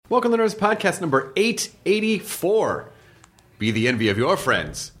Welcome to Nerdist Podcast number 884. Be the envy of your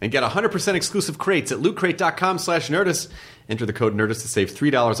friends and get 100% exclusive crates at lootcrate.com/Nerdist. Enter the code Nerdist to save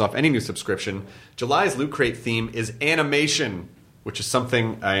 $3 off any new subscription. July's Loot Crate theme is animation, which is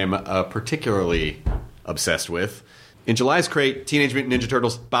something I am particularly obsessed with. In July's crate, Teenage Mutant Ninja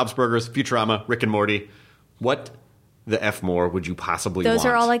Turtles, Bob's Burgers, Futurama, Rick and Morty. What the F more would you possibly want? Those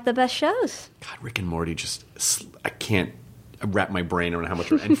are all like the best shows. God, Rick and Morty I can't wrap my brain around how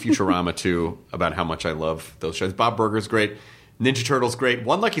much, and Futurama too, about how much I love those shows. Bob Burger's great. Ninja Turtles great.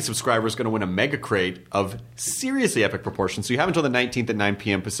 One lucky subscriber is going to win a mega crate of seriously epic proportions. So you have until the 19th at 9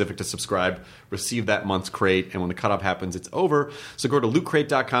 p.m. Pacific to subscribe, receive that month's crate, and when the cutoff happens, it's over. So go to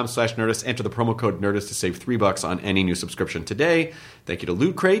lootcrate.com/Nerdist, enter the promo code Nerdist to save $3 on any new subscription today. Thank you to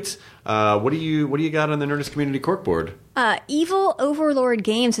Loot Crate. What do you got on the Nerdist Community Corkboard? Evil Overlord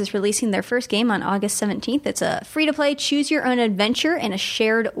Games is releasing their first game on August 17th. It's a free-to-play, choose-your-own-adventure in a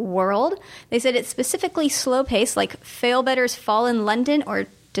shared world. They said it's specifically slow-paced, like Failbetter's Fall in London or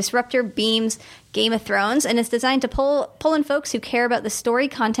Disruptor Beam's Game of Thrones, and it's designed to pull in folks who care about the story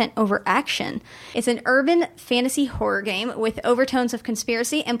content over action. It's an urban fantasy horror game with overtones of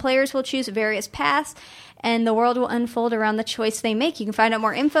conspiracy, and players will choose various paths, and the world will unfold around the choice they make. You can find out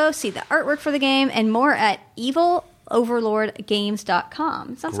more info, see the artwork for the game, and more at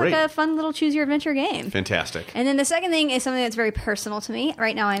eviloverlordgames.com. Sounds Great. like a fun little choose-your-adventure game. Fantastic. And then the second thing is something that's very personal to me.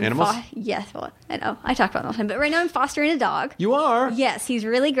 Right now I'm... Animals? Yes, well, I know. I talk about them all the time. But right now I'm fostering a dog. You are? Yes, he's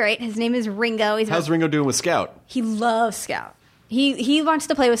really great. His name is Ringo. How's Ringo doing with Scout? He loves Scout. He wants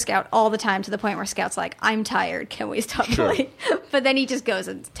to play with Scout all the time to the point where Scout's like, I'm tired. Can we stop playing? But then he just goes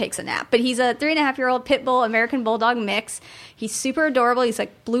and takes a nap. But he's a 3.5-year-old pit bull American bulldog mix. He's super adorable. He's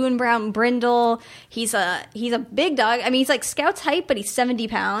like blue and brown brindle. He's a big dog. I mean, he's like Scout's height, but he's 70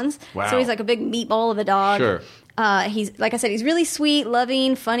 pounds. Wow. So he's like a big meatball of a dog. Sure. He's, like I said, he's really sweet,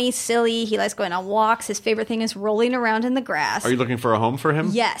 loving, funny, silly. He likes going on walks. His favorite thing is rolling around in the grass. Are you looking for a home for him?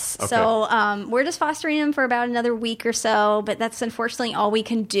 Yes. Okay. So we're just fostering him for about another week or so, but that's unfortunately all we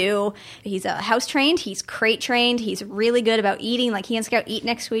can do. He's house trained. He's crate trained. He's really good about eating. Like, he and Scout eat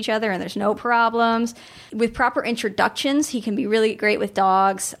next to each other, and there's no problems. With proper introductions, he can be really great with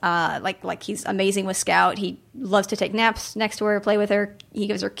dogs. Like he's amazing with Scout. He loves to take naps next to her, play with her. He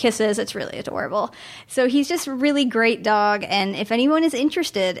gives her kisses. It's really adorable. So he's just a really great dog. And if anyone is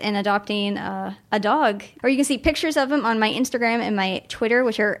interested in adopting a dog, or you can see pictures of him on my Instagram and my Twitter,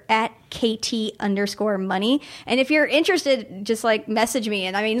 which are at KT_money. And if you're interested, just like message me.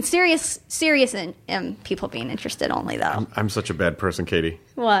 And I mean, serious and people being interested only, though. I'm such a bad person, Katie.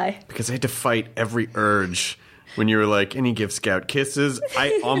 Why? Because I had to fight every urge. When you were like, and he gives Scout kisses,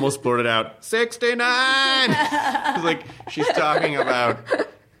 I almost blurted out, 69! Like, she's talking about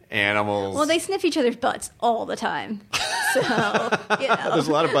animals. Well, they sniff each other's butts all the time. So, you know. There's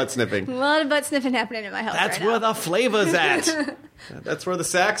a lot of butt sniffing. A lot of butt sniffing happening in my house. That's right where now. the flavor's at. That's where the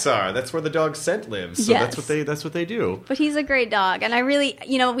sacks are. That's where the dog's scent lives. So Yes. that's what they do. But he's a great dog, and I really,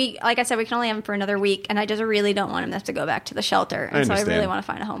 like I said, we can only have him for another week, and I just really don't want him to have to go back to the shelter, and so I really want to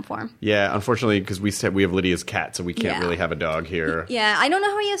find a home for him. Yeah, unfortunately, because we have Lydia's cat, so we can't really have a dog here. Yeah, I don't know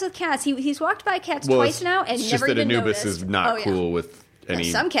how he is with cats. He's walked by cats twice now, and it's never just that even Anubis noticed. is not cool with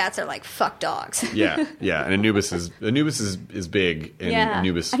any. Some cats are like, fuck dogs. Yeah, and Anubis is big, and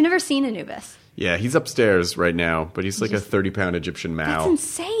Anubis. I've never seen Anubis. Yeah, he's upstairs right now, but he's like a 30-pound Egyptian Mao. That's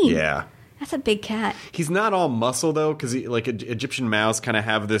insane. Yeah. That's a big cat. He's not all muscle, though, because Egyptian Maos kind of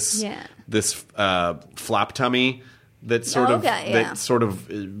have this flop tummy that sort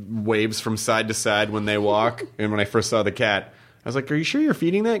of waves from side to side when they walk. And when I first saw the cat, I was like, are you sure you're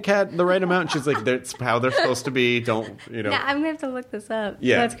feeding that cat the right amount? And she's like, that's how they're supposed to be. Don't, Nah, I'm going to have to look this up.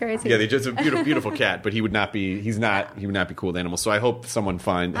 Yeah. That's crazy. Yeah, they're just a beautiful, beautiful cat, but he would not be cool with animals. So I hope someone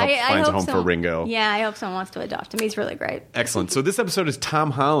finds a home for Ringo. Yeah, I hope someone wants to adopt him. He's really great. Excellent. So this episode is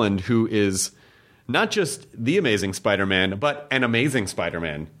Tom Holland, who is not just the amazing Spider-Man, but an amazing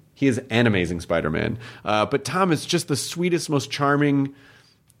Spider-Man. He is an amazing Spider-Man. But Tom is just the sweetest, most charming,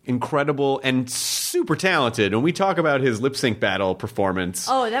 incredible, and super talented. And we talk about his lip sync battle performance.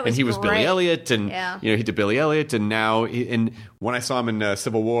 Oh, that was And he was great. Billy Elliot, and he did Billy Elliot, and now and when I saw him in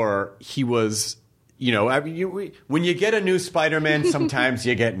Civil War, he was. When you get a new Spider-Man, sometimes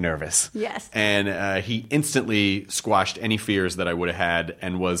you get nervous. Yes. And he instantly squashed any fears that I would have had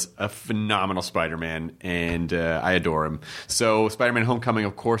and was a phenomenal Spider-Man, and I adore him. So Spider-Man Homecoming,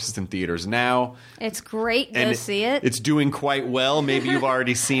 of course, is in theaters now. It's great. Go see it. It's doing quite well. Maybe you've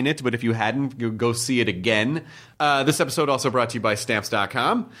already seen it, but if you hadn't, go see it again. This episode also brought to you by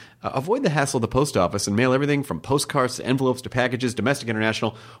Stamps.com. Avoid the hassle of the post office and mail everything from postcards to envelopes to packages, domestic,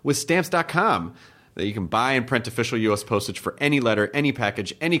 international, with Stamps.com. that you can buy and print official U.S. postage for any letter, any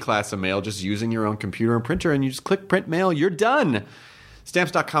package, any class of mail, just using your own computer and printer, and you just click print mail, you're done.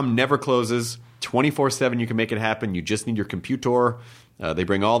 Stamps.com never closes. 24/7 you can make it happen. You just need your computer. They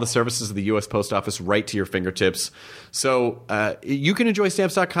bring all the services of the U.S. Post Office right to your fingertips. So you can enjoy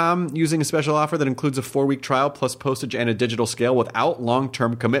Stamps.com using a special offer that includes a 4-week trial plus postage and a digital scale without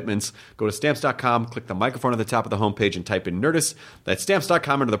long-term commitments. Go to Stamps.com, click the microphone at the top of the homepage, and type in Nerdist. That's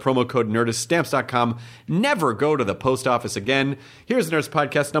Stamps.com under the promo code Nerdist. Stamps.com. Never go to the post office again. Here's the Nerdist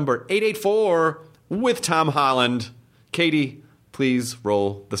Podcast number 884 with Tom Holland. Katie, please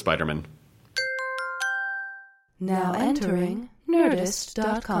roll the Spider-Man. Now entering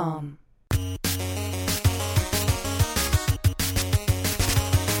Nerdist.com.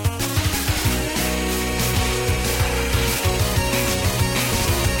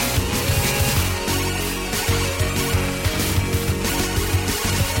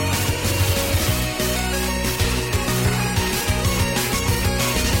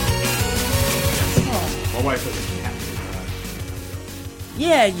 My wife has a cat.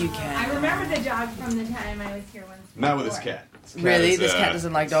 Yeah, you can. I remember the dog from the time I was here once. Not with his cat. Really? This cat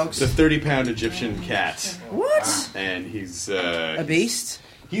doesn't like dogs? It's a 30-pound Egyptian cat. What? And he's... A beast?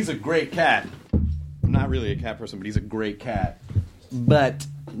 He's a great cat. I'm not really a cat person, but he's a great cat. But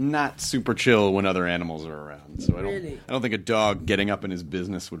not super chill when other animals are around. So I don't think a dog getting up in his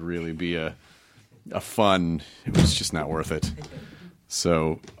business would really be a fun... It was just not worth it.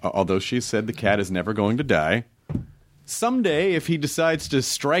 So, although she said the cat is never going to die, someday, if he decides to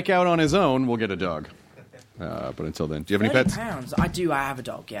strike out on his own, we'll get a dog. But until then, do you have any pets? Pounds. I do. I have a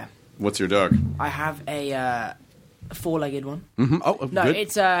dog, yeah. What's your dog? I have a four-legged one. Mm-hmm. Oh, no, good.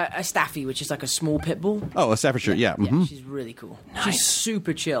 it's a Staffy, which is like a small pit bull. Oh, a Staffordshire, yeah. Mm-hmm. Yeah, she's really cool. Nice. She's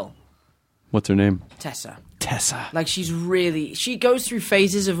super chill. What's her name? Tessa. Like, she goes through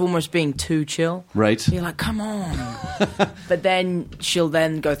phases of almost being too chill. Right. You're like, come on. But then she'll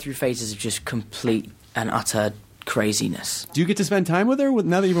then go through phases of just complete and utter craziness. Do you get to spend time with her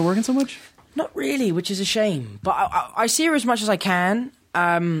now that you've been working so much? Not really, which is a shame. But I see her as much as I can.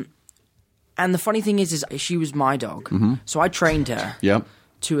 And the funny thing is she was my dog. Mm-hmm. So I trained her. Yep.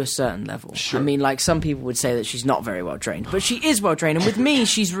 To a certain level. Sure. I mean, like, some people would say that she's not very well trained, but she is well trained. And with me,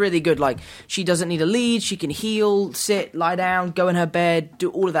 she's really good. Like, she doesn't need a lead. She can heel, sit, lie down, go in her bed,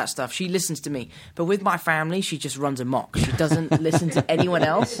 do all of that stuff. She listens to me. But with my family, she just runs amok. She doesn't listen to anyone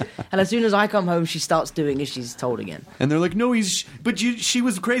else. And as soon as I come home, she starts doing as she's told again. And they're like, no, she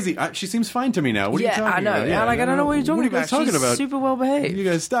was crazy. She seems fine to me now. What are you talking about? I know. Yeah, I don't know what you're talking about. She's super well behaved. You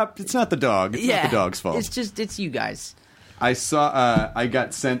guys stop. It's not the dog. It's not the dog's fault. It's you guys. I saw. I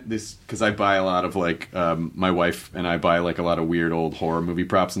got sent this because I buy a lot of my wife and I buy like a lot of weird old horror movie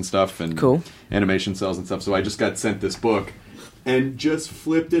props and stuff and cool animation cells and stuff. So I just got sent this book and just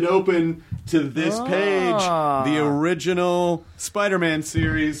flipped it open to this page, the original Spider-Man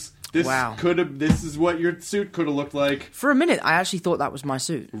series. This This is what your suit could have looked like. For a minute, I actually thought that was my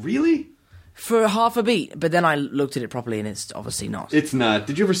suit. Really? For half a beat, but then I looked at it properly and it's obviously not. It's not.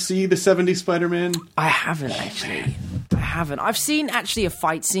 Did you ever see the 70s Spider-Man? I haven't, actually. Man. I haven't. I've seen, actually, a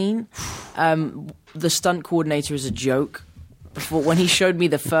fight scene. The stunt coordinator is a joke. When he showed me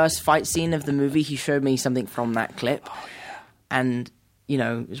the first fight scene of the movie, he showed me something from that clip. Oh, yeah. And, you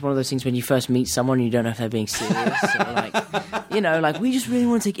know, it's one of those things when you first meet someone and you don't know if they're being serious. We just really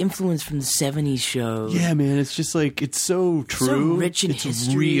want to take influence from the 70s show. Yeah, man, it's just like, it's so true. So rich in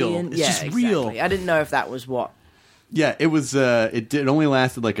history. Real. And, it's just exactly. real. I didn't know if that was what. Yeah, it was, it only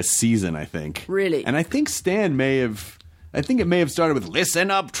lasted like a season, I think. Really? And I think Stan it may have started with,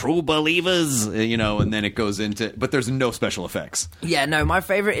 listen up, true believers, and then it goes into, but there's no special effects. Yeah, no, my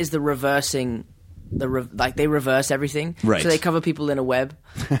favorite is the reversing. They reverse everything, right? So they cover people in a web,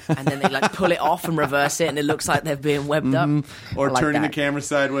 and then they pull it off and reverse it, and it looks like they're being webbed up, or turning the camera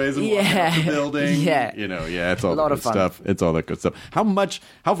sideways and walking up the building. It's all a lot of fun stuff. It's all that good stuff. How much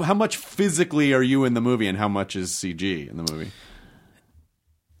physically are you in the movie, and how much is CG in the movie?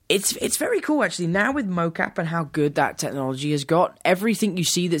 It's very cool, actually. Now with mocap and how good that technology has got, everything you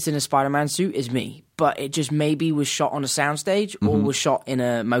see that's in a Spider-Man suit is me. But it just maybe was shot on a soundstage or was shot in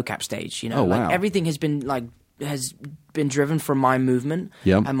a mocap stage. Oh, wow. Everything has been driven from my movement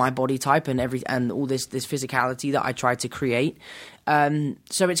and my body type and all this physicality that I tried to create.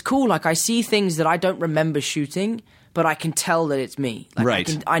 So it's cool. Like, I see things that I don't remember shooting, but I can tell that it's me. Like,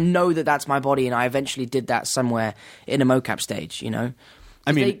 right. I know that that's my body, and I eventually did that somewhere in a mocap stage.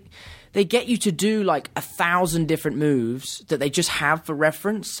 I mean, they get you to do 1,000 different moves that they just have for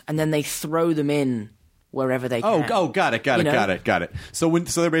reference, and then they throw them in wherever they can. Oh, got it. So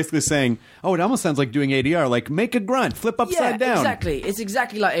they're basically saying, it almost sounds like doing ADR, make a grunt, flip upside down. Exactly. It's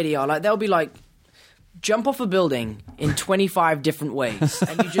exactly like ADR. They'll be jump off a building in 25 different ways,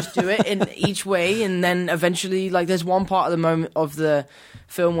 and you just do it in each way, and then eventually, like, there's one part of the moment of the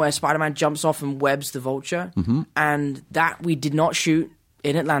film where Spider-Man jumps off and webs the Vulture, and that we did not shoot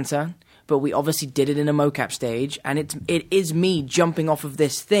in Atlanta, but we obviously did it in a mocap stage, and it is me jumping off of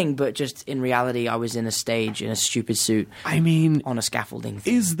this thing, but just in reality, I was in a stage in a stupid suit. I mean, on a scaffolding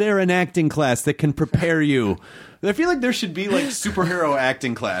thing. Is there an acting class that can prepare you? I feel like there should be like superhero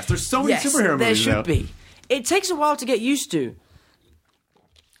acting class. There's so many superhero movies. There should out. be. It takes a while to get used to,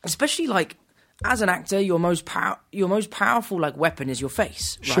 especially like as an actor, your most powerful like weapon is your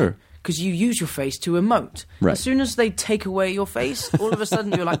face. Right? Sure. Because you use your face to emote. Right. As soon as they take away your face, all of a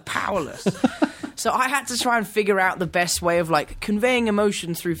sudden you're like powerless. So I had to try and figure out the best way of like conveying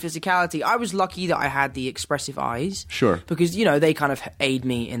emotion through physicality. I was lucky that I had the expressive eyes. Sure. Because, you know, they kind of aid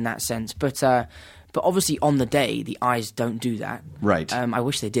me in that sense. But obviously on the day, the eyes don't do that. Right. I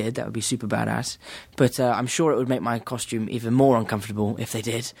wish they did. That would be super badass. But I'm sure it would make my costume even more uncomfortable if they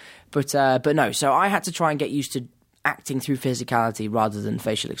did. But no. So I had to try and get used to acting through physicality rather than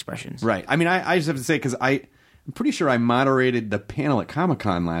facial expressions. Right. I mean, I just have to say, because I'm pretty sure I moderated the panel at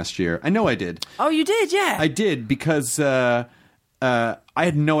Comic-Con last year. I know I did. Oh, you did? Yeah. I did, because I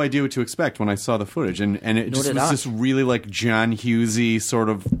had no idea what to expect when I saw the footage. And it just was this really like John Hughesy sort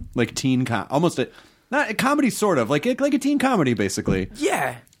of like teen almost not a comedy, sort of like a teen comedy, basically.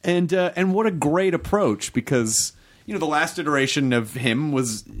 Yeah. And what a great approach, because you know, the last iteration of him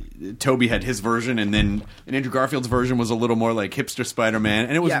was Toby had his version, and then Andrew Garfield's version was a little more like hipster Spider-Man,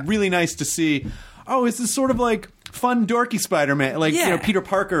 and it was really nice to see. Oh, it's this sort of like fun, dorky Spider-Man. Like you know, Peter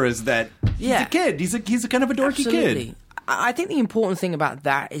Parker is that. He's a kid. He's a kind of a dorky kid. I think the important thing about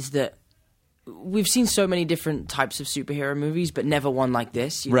that is that we've seen so many different types of superhero movies, but never one like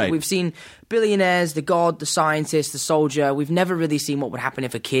this. You know, right. We've seen billionaires, the god, the scientist, the soldier. We've never really seen what would happen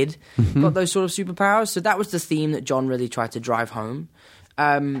if a kid got those sort of superpowers. So that was the theme that John really tried to drive home.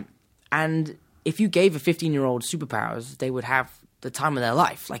 And if you gave a 15-year-old superpowers, they would have the time of their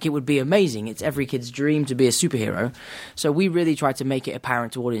life. Like, it would be amazing. It's every kid's dream to be a superhero. So we really tried to make it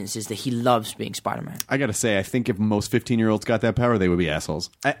apparent to audiences that he loves being Spider-Man. I gotta say, I think if most 15-year-olds got that power, they would be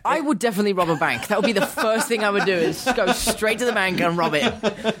assholes. I would definitely rob a bank. That would be the first thing I would do, is go straight to the bank and rob it.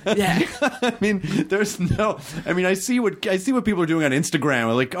 Yeah. I mean, there's no. I mean, I see what people are doing on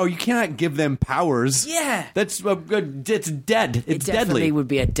Instagram. Like, oh, you cannot give them powers. Yeah. That's it's dead. It's it definitely deadly. would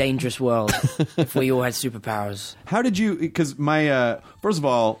be a dangerous world if we all had superpowers. How did you? Because my first of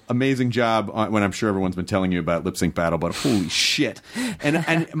all, amazing job when I'm sure everyone's been telling you about Lip Sync Battle, but holy shit!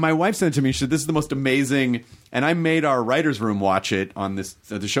 And my wife sent it to me. She said, "This is the most amazing." And I made our writers' room watch it on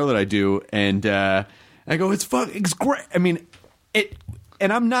the show that I do, and I go, "It's great." I mean, it.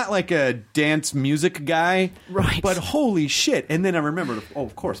 And I'm not like a dance music guy, right? But holy shit! And then I remembered, oh,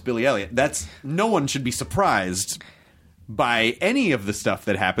 of course, Billy Elliot. That's no one should be surprised by any of the stuff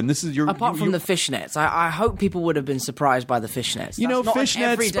that happened. This is apart from the fishnets. I hope people would have been surprised by the fishnets. You know,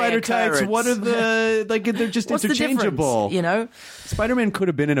 fishnets, spider tights. What are the like? They're just What's interchangeable. The you know, Spider-Man could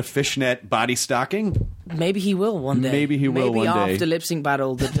have been in a fishnet body stocking. Maybe he will one day. Maybe he will one day. Maybe after Lip Sync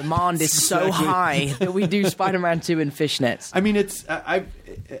Battle, the demand is so high that we do Spider-Man 2 in fishnets. I mean, it's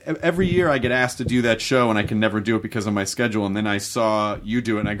every year I get asked to do that show, and I can never do it because of my schedule. And then I saw you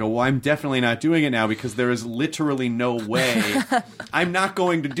do it, and I go, well, I'm definitely not doing it now because there is literally no way I'm not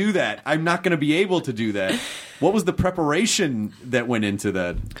going to do that. I'm not going to be able to do that. What was the preparation that went into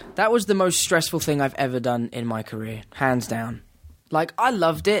that? That was the most stressful thing I've ever done in my career, hands down. Like, I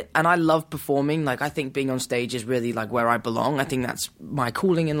loved it, and I love performing. Like, I think being on stage is really, like, where I belong. I think that's my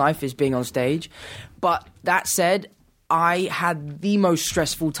calling in life, is being on stage. But that said, I had the most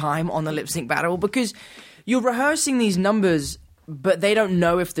stressful time on the Lip Sync Battle because you're rehearsing these numbers, but they don't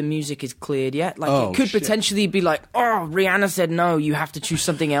know if the music is cleared yet. Like, it could potentially be like, oh, Rihanna said no, you have to choose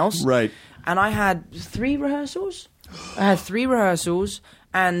something else. Right. And I had 3 rehearsals.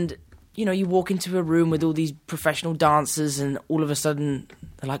 And you know, you walk into a room with all these professional dancers, and all of a sudden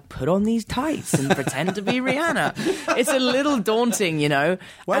they're like, put on these tights and pretend to be Rihanna. It's a little daunting, you know.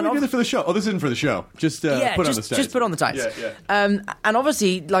 Why don't we do this for the show? Oh, this isn't for the show. Just put on the tights. Just put on the tights. Yeah. And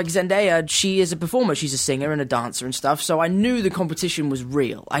obviously, like Zendaya, she is a performer. She's a singer and a dancer and stuff. So I knew the competition was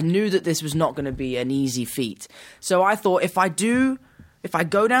real. I knew that this was not going to be an easy feat. So I thought, if I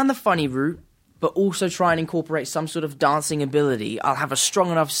go down the funny route, but also try and incorporate some sort of dancing ability, I'll have a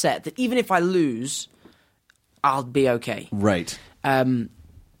strong enough set that even if I lose, I'll be okay. Right.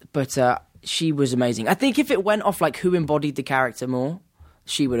 But she was amazing. I think if it went off like who embodied the character more,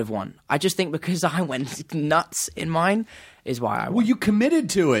 she would have won. I just think because I went nuts in mine is why I won. Well, you committed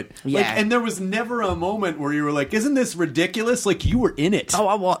to it. Yeah. Like, and there was never a moment where you were like, isn't this ridiculous? Like, you were in it. Oh,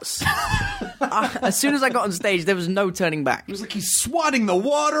 I was. As soon as I got on stage, there was no turning back. It was like he's swatting the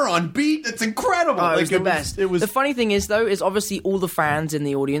water on beat. It's incredible. Oh, like, it was the best. It was The funny thing is, though, is obviously all the fans in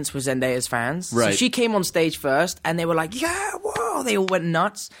the audience were Zendaya's fans. Right. So she came on stage first, and they were like, yeah, whoa. They all went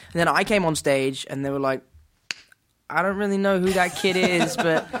nuts. And then I came on stage, and they were like, I don't really know who that kid is,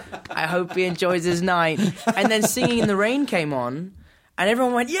 but I hope he enjoys his night. And then Singing in the Rain came on, and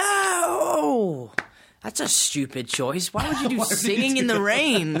everyone went, yo! That's a stupid choice. Why would you do Singing in the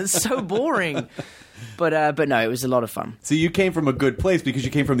Rain? That's so boring. But no, it was a lot of fun. So you came from a good place because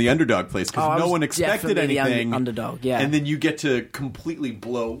you came from the underdog place because I no was one expected definitely the anything. underdog, yeah. And then you get to completely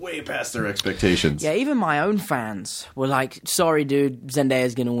blow way past their expectations. Yeah, even my own fans were like, sorry, dude,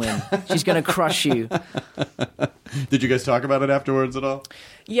 Zendaya's going to win. She's going to crush you. Did you guys talk about it afterwards at all?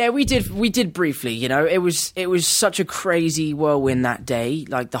 Yeah, we did briefly, you know. It was such a crazy whirlwind that day,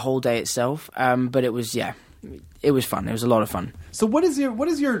 like the whole day itself. But it was fun. It was a lot of fun. So what does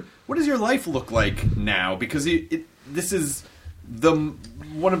your life look like now? Because this is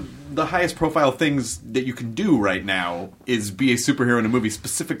one of the highest profile things that you can do right now is be a superhero in a movie,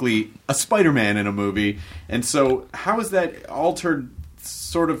 specifically a Spider-Man in a movie. And so how has that altered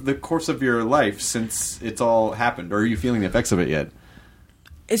sort of the course of your life since it's all happened? Or are you feeling the effects of it yet?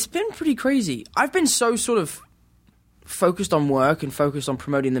 It's been pretty crazy. I've been so sort of focused on work and focused on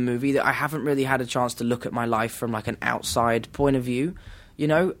promoting the movie that I haven't really had a chance to look at my life from like an outside point of view. You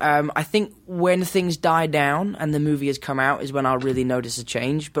know, I think when things die down and the movie has come out is when I'll really notice a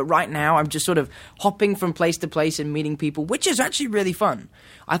change. But right now, I'm just sort of hopping from place to place and meeting people, which is actually really fun.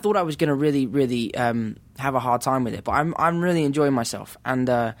 I thought I was going to really, really have a hard time with it, but I'm really enjoying myself.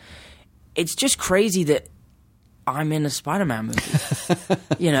 And it's just crazy that I'm in a Spider-Man movie.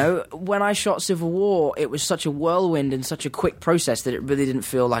 You know, when I shot Civil War, it was such a whirlwind and such a quick process that it really didn't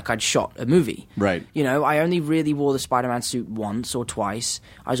feel like I'd shot a movie. Right. You know, I only really wore the Spider-Man suit once or twice.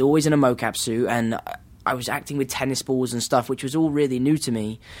 I was always in a mocap suit, and I was acting with tennis balls and stuff, which was all really new to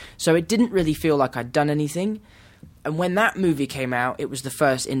me. So it didn't really feel like I'd done anything. And when that movie came out, it was the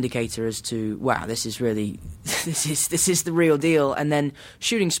first indicator as to, wow, this is really, this is the real deal. And then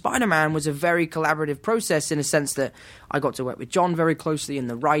shooting Spider-Man was a very collaborative process in a sense that I got to work with John very closely and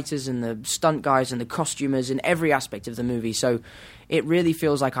the writers and the stunt guys and the costumers in every aspect of the movie. So it really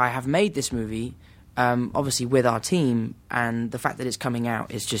feels like I have made this movie, obviously with our team, and the fact that it's coming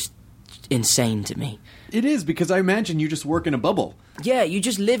out is just insane to me. It is, because I imagine you just work in a bubble. Yeah, you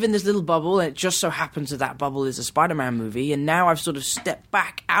just live in this little bubble, and it just so happens that bubble is a Spider-Man movie, and now I've sort of stepped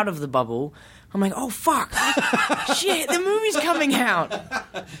back out of the bubble. I'm like, oh, fuck. Shit, the movie's coming out.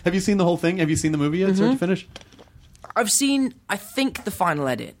 Have you seen the whole thing? Have you seen the movie yet, start to finish? I've seen, I think, the final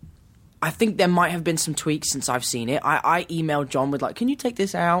edit. I think there might have been some tweaks since I've seen it. I emailed John with like, can you take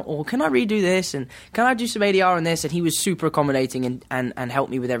this out? Or can I redo this? And can I do some ADR on this? And he was super accommodating and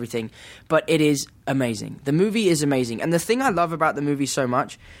helped me with everything. But it is amazing. The movie is amazing. And the thing I love about the movie so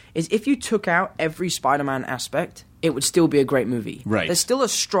much is if you took out every Spider-Man aspect, it would still be a great movie. Right. There's still a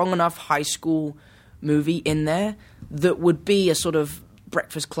strong enough high school movie in there that would be a sort of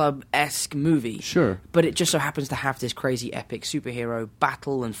Breakfast Club-esque movie. Sure. But it just so happens to have this crazy epic superhero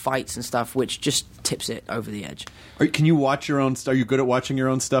battle and fights and stuff, which just tips it over the edge. Can you watch your own stuff? Are you good at watching your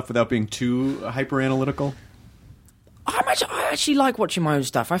own stuff without being too hyper-analytical? I actually like watching my own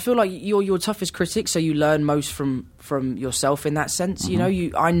stuff. I feel like you're your toughest critic, so you learn most from yourself in that sense. You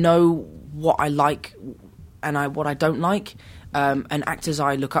know, I know what I like and what I don't like. And actors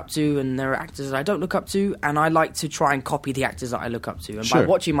I look up to, and there are actors that I don't look up to, and I like to try and copy the actors that I look up to. And by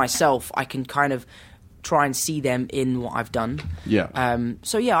watching myself, I can kind of try and see them in what I've done. Yeah.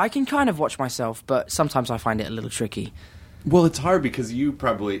 So yeah, I can kind of watch myself, but sometimes I find it a little tricky. Well, it's hard because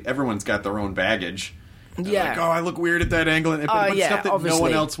everyone's got their own baggage. Yeah. Like, I look weird at that angle. But stuff that obviously. no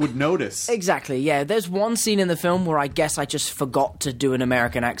one else would notice. Exactly, yeah. There's one scene in the film where I guess I just forgot to do an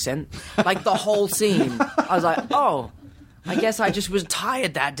American accent. Like the whole scene. I was like, oh, I guess I just was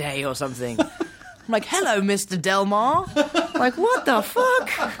tired that day or something. I'm like, hello, Mr. Delmar. Like, what the fuck?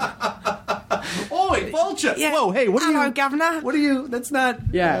 Oi, vulture! Yeah. Whoa, hey, what are you... Hello, Governor. What are you... That's not...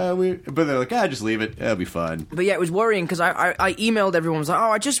 Yeah. But they're like, just leave it. It'll be fun. But yeah, it was worrying because I emailed everyone. I was like,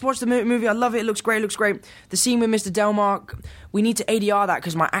 I just watched the movie. I love it. It looks great. The scene with Mr. Delmar, we need to ADR that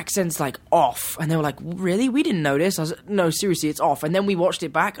because my accent's like off. And they were like, really? We didn't notice. I was like, no, seriously, it's off. And then we watched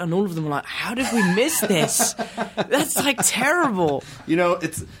it back and all of them were like, how did we miss this? That's like terrible. You know,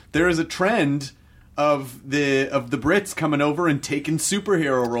 there is a trend of the Brits coming over and taking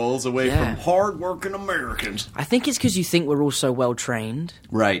superhero roles away from hard-working Americans. I think it's because you think we're all so well-trained.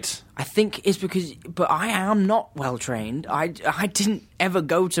 Right. I think it's because... But I am not well-trained. I didn't ever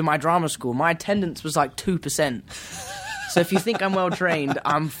go to my drama school. My attendance was like 2%. So if you think I'm well-trained,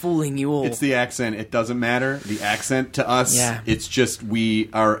 I'm fooling you all. It's the accent. It doesn't matter. The accent to us, it's just we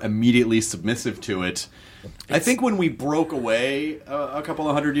are immediately submissive to it. I think when we broke away a couple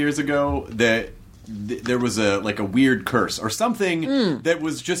of hundred years ago, that there was a weird curse or something that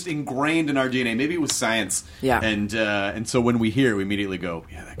was just ingrained in our DNA. Maybe it was science. Yeah. And so when we hear it, we immediately go,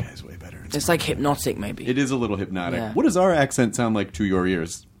 yeah, that guy's way better. It's like hypnotic, maybe. It is a little hypnotic. Yeah. What does our accent sound like to your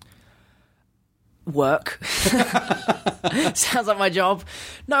ears? Work. Sounds like my job.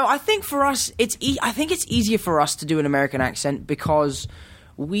 No, I think for us, I think it's easier for us to do an American accent because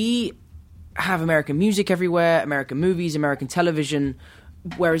we have American music everywhere, American movies, American television,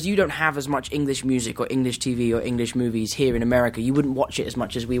 whereas you don't have as much English music or English TV or English movies here in America. You wouldn't watch it as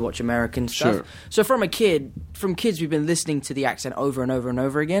much as we watch American stuff. Sure. So from kids, we've been listening to the accent over and over and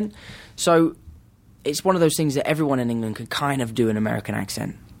over again. So it's one of those things that everyone in England can kind of do an American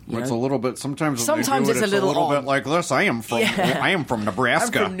accent. It's a little bit. Sometimes it's a little bit odd. like this. I am from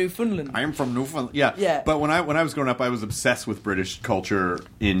Nebraska. I'm from Newfoundland. I am from Newfoundland. Yeah. Yeah. But when I was growing up, I was obsessed with British culture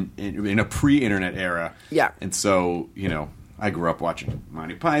in a pre-internet era. Yeah. And so I grew up watching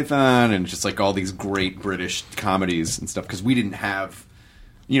Monty Python and just like all these great British comedies and stuff because we didn't have.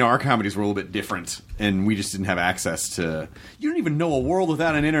 Our comedies were a little bit different, and we just didn't have access to. You don't even know a world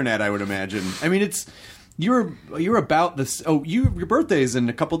without an internet. I would imagine. I mean, it's. You're about this. Oh, your birthday's in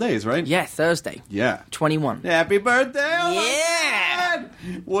a couple days, right? Yeah, Thursday. Yeah, 21. Happy birthday! Oh yeah.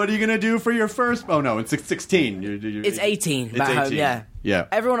 What are you gonna do for your first? Oh no, it's 16. It's 18 back home. Yeah, yeah.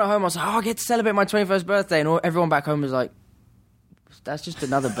 Everyone at home was like, "Oh, I get to celebrate my 21st birthday," and everyone back home was like, "That's just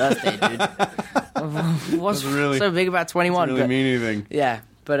another birthday, dude." What's really, so big about 21? Doesn't really mean anything. Yeah,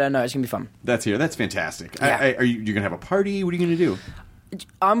 but no, it's gonna be fun. That's fantastic. Yeah. Are you gonna have a party? What are you gonna do?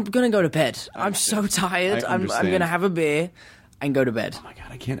 I'm gonna go to bed. I'm so tired. I'm gonna have a beer and go to bed. Oh my god,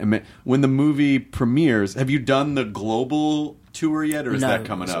 I can't admit. When the movie premieres, have you done the global tour yet, or is that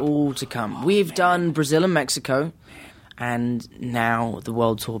coming up? It's all to come. We've done Brazil and Mexico, and now the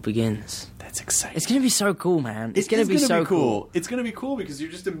world tour begins. That's exciting. It's gonna be so cool, man. It's gonna be so cool. It's gonna be cool because you're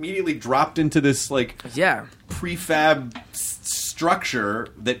just immediately dropped into this prefab structure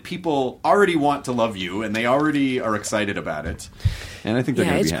that people already want to love you and they already are excited about it. And I think they're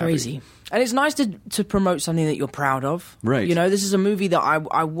going to be happy. Crazy. And it's nice to promote something that you're proud of. Right. This is a movie that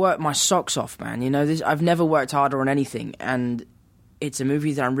I work my socks off, man. I've never worked harder on anything. And it's a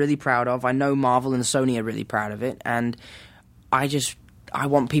movie that I'm really proud of. I know Marvel and Sony are really proud of it. And I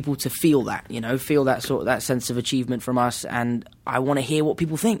want people to feel that, feel that sense of achievement from us. And I want to hear what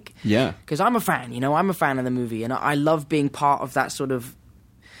people think. Yeah. Because I'm a fan, I'm a fan of the movie. And I love being part of that sort of,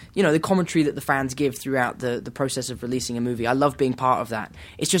 the commentary that the fans give throughout the process of releasing a movie. I love being part of that.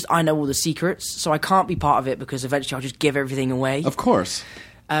 It's just I know all the secrets, so I can't be part of it because eventually I'll just give everything away. Of course.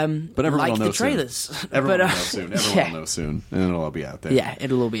 But everyone like will know the trailers. Soon. Everyone will know soon. Everyone will know soon. And it'll all be out there. Yeah,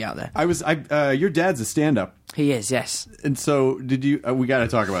 it'll all be out there. Your dad's a stand-up. He is, yes. And so did you... we got to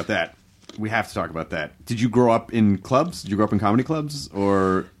talk about that. We have to talk about that. Did you grow up in clubs? Did you grow up in comedy clubs?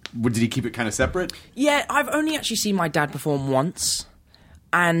 Or did he keep it kind of separate? Yeah, I've only actually seen my dad perform once.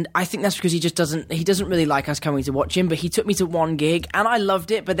 And I think that's because he doesn't really like us coming to watch him, but he took me to one gig and I loved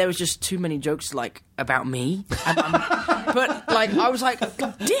it, but there was just too many jokes about me. And but I was like,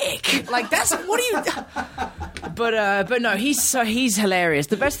 dick! That's, what are you... But no, he's hilarious.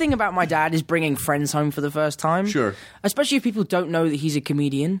 The best thing about my dad is bringing friends home for the first time. Sure. Especially if people don't know that he's a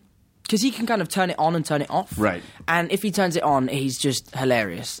comedian. Because he can kind of turn it on and turn it off. Right. And if he turns it on, he's just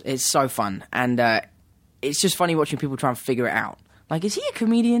hilarious. It's so fun. And it's just funny watching people try and figure it out. Is he a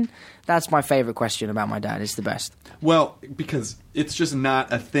comedian? That's my favorite question about my dad. It's the best. Well, because it's just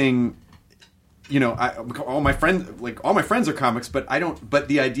not a thing. All my friends are comics, but I don't. But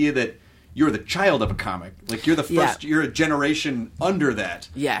the idea that you're the child of a comic, you're the first, you're a generation under that.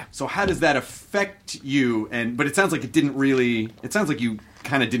 Yeah. So how does that affect you? But it sounds like it didn't really. It sounds like you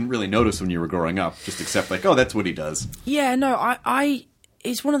kind of didn't really notice when you were growing up. Just accept that's what he does. Yeah. No. I.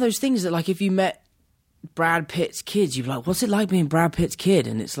 It's one of those things that if you met Brad Pitt's kids, you'd be like, what's it like being Brad Pitt's kid?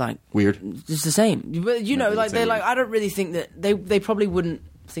 And it's weird. It's the same. But they're I don't really think that they probably wouldn't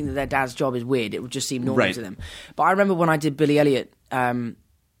think that their dad's job is weird. It would just seem normal to them. But I remember when I did Billy Elliot,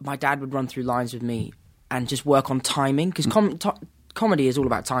 my dad would run through lines with me and just work on timing because comedy is all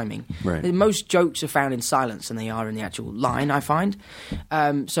about timing. Right. Most jokes are found in silence than they are in the actual line, I find.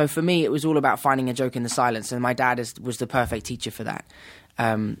 So for me, it was all about finding a joke in the silence, and my dad was the perfect teacher for that.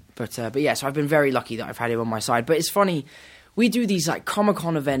 But yeah, so I've been very lucky that I've had him on my side. But it's funny, we do these like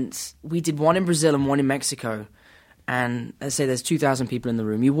Comic-Con events. We did one in Brazil and one in Mexico. And let's say there's 2,000 people in the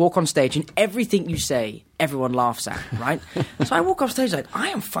room. You walk on stage and everything you say, everyone laughs at, right? So I walk off stage like, I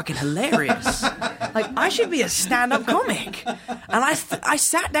am fucking hilarious. Like, I should be a stand-up comic. And I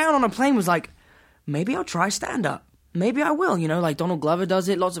sat down on a plane, was like, maybe I'll try stand-up. Maybe I will, like Donald Glover does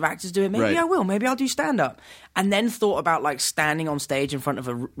it, lots of actors do it. Maybe I will. Maybe I'll do stand-up. And then thought about like standing on stage in front of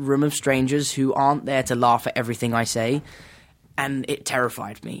a room of strangers who aren't there to laugh at everything I say. And it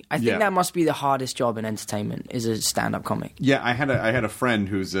terrified me. I think that must be the hardest job in entertainment, is a stand-up comic. Yeah, I had a friend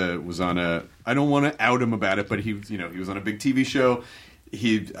who's was on a. I don't want to out him about it, but he was on a big TV show.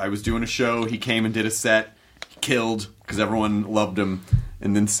 I was doing a show. He came and did a set. Killed because everyone loved him,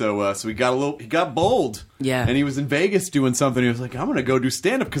 and then so he got bold. Yeah, and he was in Vegas doing something. He was like, I'm gonna go do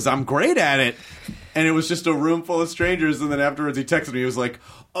stand-up because I'm great at it. And it was just a room full of strangers. And then afterwards, he texted me. He was like,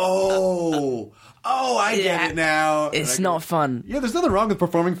 I get it now. It's not fun. Yeah, there's nothing wrong with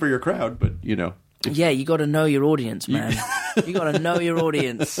performing for your crowd, but Yeah, you got to know your audience, man. You got to know your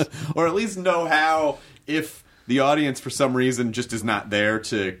audience. Or at least know how, if the audience for some reason just is not there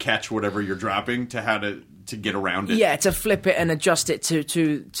to catch whatever you're dropping, to how to get around it. Yeah, to flip it and adjust it to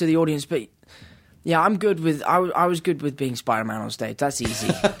the audience. But yeah, I'm good with. I was good with being Spider-Man on stage. That's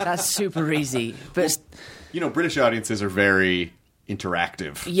easy. That's super easy. But British audiences are very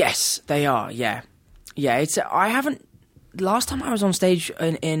interactive. Yes, they are. Yeah. It's. I haven't. Last time I was on stage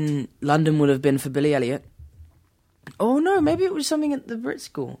in London would have been for Billy Elliot. Oh no, maybe it was something at the Brit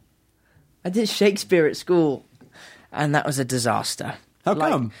School. I did Shakespeare at school, and that was a disaster. How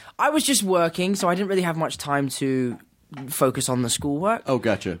come? I was just working, so I didn't really have much time to focus on the schoolwork. Oh,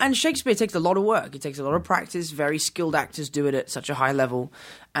 gotcha. And Shakespeare takes a lot of work. It takes a lot of practice. Very skilled actors do it at such a high level,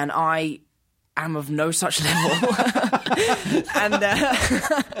 and I am of no such level. And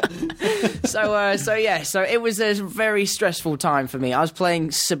so it was a very stressful time for me. I was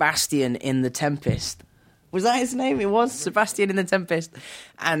playing Sebastian in The Tempest. Was that his name? It was Sebastian in The Tempest.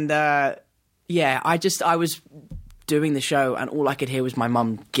 And I was doing the show, and all I could hear was my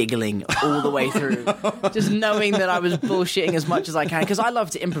mum giggling all the way through, just knowing that I was bullshitting as much as I can, because I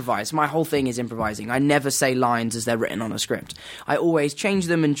love to improvise. My whole thing is improvising. I never say lines as they're written on a script. I always change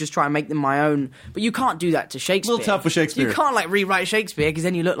them and just try and make them my own. But you can't do that to Shakespeare. A little tough with Shakespeare. You can't rewrite Shakespeare, because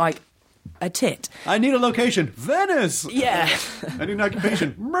then you look like a tit. I need a location. Venice. Yeah. I need an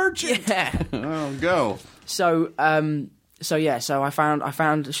occupation. Merchant. Yeah. Oh, go. So I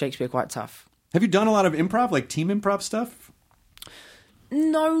found Shakespeare quite tough. Have you done a lot of improv, like team improv stuff?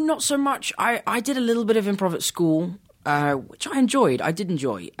 No, not so much. I did a little bit of improv at school, which I enjoyed. I did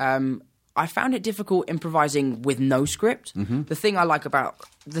enjoy. I found it difficult improvising with no script. Mm-hmm. The thing I like about...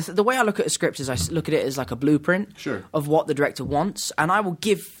 The way I look at a script is I look at it as like a blueprint of what the director wants, and I will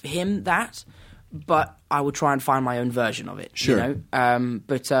give him that, but I will try and find my own version of it. Sure.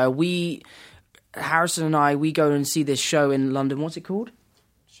 Harrison and I, we go and see this show in London. What's it called?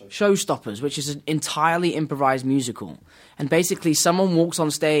 Showstoppers, which is an entirely improvised musical. And basically someone walks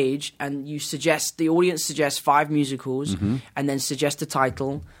on stage and the audience suggests 5 musicals, and then suggest a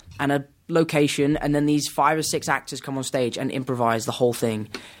title and a location, and then these 5 or 6 actors come on stage and improvise the whole thing.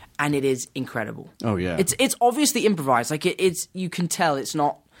 And it is incredible. Oh yeah. It's obviously improvised. Like it's you can tell it's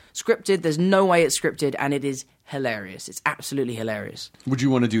not scripted. There's no way it's scripted, and it is hilarious. It's absolutely hilarious. Would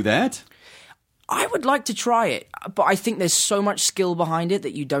you want to do that? I would like to try it, but I think there's so much skill behind it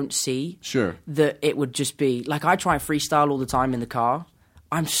that you don't see. Sure. That it would just be... Like, I try freestyle all the time in the car.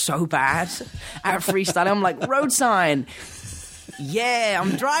 I'm so bad at freestyling. I'm like, road sign. Yeah,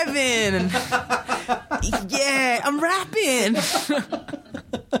 I'm driving. Yeah, I'm rapping.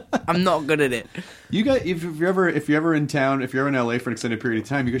 I'm not good at it. You guys, if you're ever in town, if you're in LA for an extended period of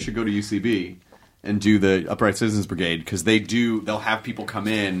time, you guys should go to UCB and do the Upright Citizens Brigade, because they'll have people come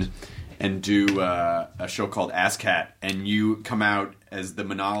in and do a show called ASCAT, and you come out as the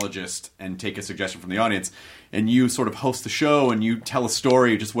monologist and take a suggestion from the audience, and you sort of host the show, and you tell a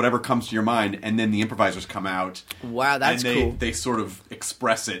story, just whatever comes to your mind, and then the improvisers come out. Wow, that's cool. They sort of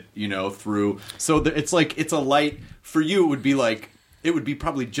express it, through... So it's like, it's a light... For you, it would be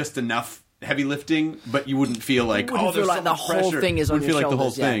probably just enough heavy lifting, but you wouldn't feel like, there's so like the much whole pressure. thing is on your feel like the whole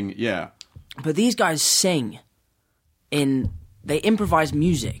shoulders, thing, yeah. But these guys sing they improvise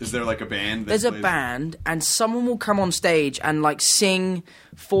music. Is there like a band? There's a band, and someone will come on stage and sing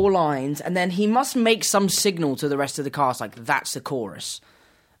 4 lines, and then he must make some signal to the rest of the cast, like that's the chorus.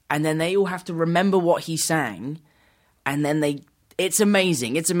 And then they all have to remember what he sang, and then It's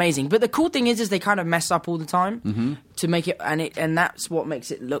amazing. It's amazing. But the cool thing is they kind of mess up all the time to make it, and that's what makes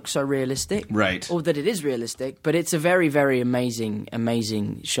it look so realistic. Right. Or that it is realistic. But it's a very, very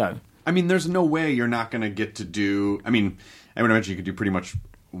amazing show. I mean, there's no way you're not going to get to do... I mean, I would imagine you could do pretty much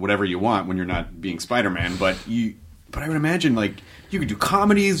whatever you want when you're not being Spider-Man, but I would imagine, like, you could do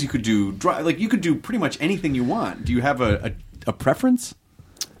comedies, you could do... you could do pretty much anything you want. Do you have a preference?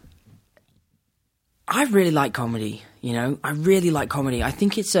 I really like comedy, you know? I really like comedy. I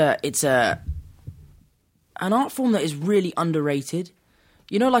think it's an art form that is really underrated.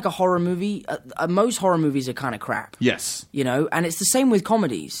 You know, like a horror movie, most horror movies are kind of crap. Yes. You know, and it's the same with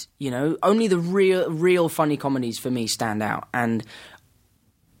comedies, you know? Only the real funny comedies for me stand out. And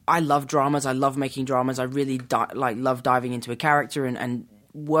I love dramas. I love making dramas. I really love diving into a character and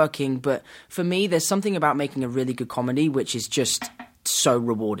working. But for me, there's something about making a really good comedy which is just so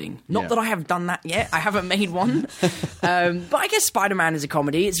rewarding. Not that I have done that yet. I haven't made one. But I guess Spider-Man is a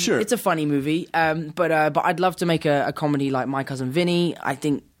comedy. It's a funny movie. But I'd love to make a comedy like My Cousin Vinny. I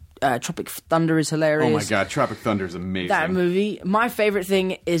think Tropic Thunder is hilarious. Oh my God, Tropic Thunder is amazing. That movie. My favorite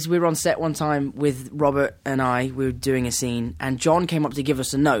thing is we were on set one time with Robert and I. We were doing a scene, and John came up to give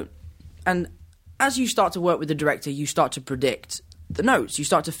us a note. And as you start to work with the director, you start to predict the notes. You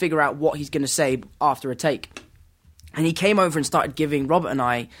start to figure out what he's going to say after a take. And he came over and started giving Robert and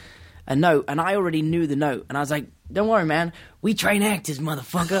I a note, and I already knew the note. And I was like, don't worry, man. We train actors,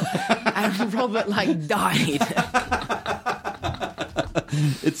 motherfucker. And Robert, died.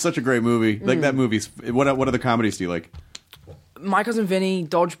 It's such a great movie. Like, that movie's... What other comedies do you like? My Cousin Vinny,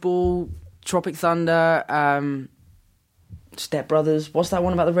 Dodgeball, Tropic Thunder, Step Brothers. What's that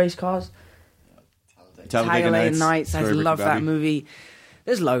one about the race cars? Talladega Nights. I love that movie.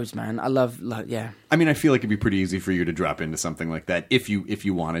 There's loads, man. I love, yeah. I mean, I feel like it'd be pretty easy for you to drop into something like that if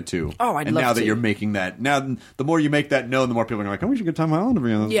you wanted to. Oh, I'd love to. And now that you're making that, the more you make that known, the more people are like, oh, we should get Tom Holland to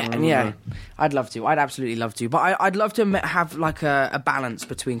be on this. Yeah. I'd love to. I'd absolutely love to. But I'd love to have a balance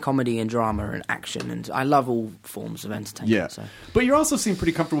between comedy and drama and action. And I love all forms of entertainment. Yeah. So. But you also seem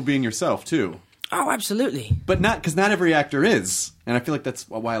pretty comfortable being yourself, too. Oh, absolutely. But because not every actor is. And I feel like that's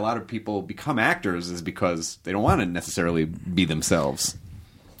why a lot of people become actors, is because they don't want to necessarily be themselves.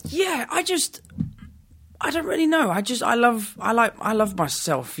 Yeah, I don't really know. I love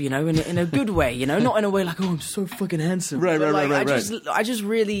myself, you know, in a good way, you know, not in a way like, oh, I'm so fucking handsome. Right. I just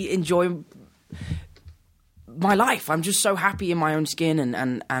really enjoy my life. I'm just so happy in my own skin,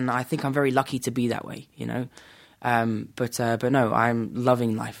 and I think I'm very lucky to be that way, you know. But no, I'm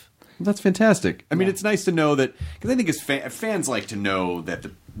loving life. That's fantastic. I mean, it's nice to know that, because I think as fans like to know that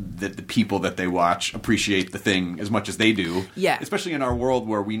the people that they watch appreciate the thing as much as they do. Yeah. Especially in our world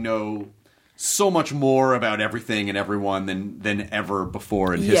where we know so much more about everything and everyone than ever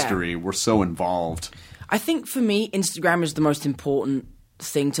before in history. We're so involved. I think for me, Instagram is the most important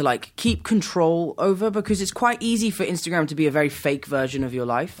thing to keep control over, because it's quite easy for Instagram to be a very fake version of your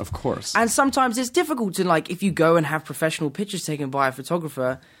life. Of course. And sometimes it's difficult to if you go and have professional pictures taken by a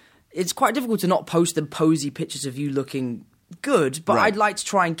photographer, it's quite difficult to not post the posy pictures of you looking good, but I'd like to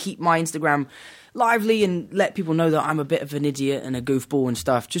try and keep my Instagram lively and let people know that I'm a bit of an idiot and a goofball and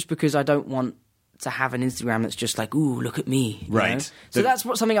stuff, just because I don't want to have an Instagram that's just ooh, look at me. Right. Know? So that's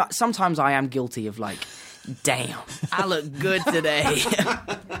sometimes I am guilty of damn, I look good today.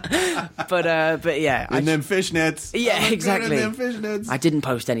 but yeah. And them fishnets. Yeah, exactly. And them fishnets. I didn't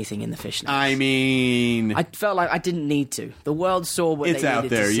post anything in the fishnets. I mean, I felt like I didn't need to. The world saw what it's they out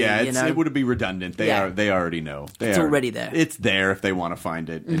needed there. to see, Yeah, you know? It would be redundant. They already know. It's already there. It's there if they want to find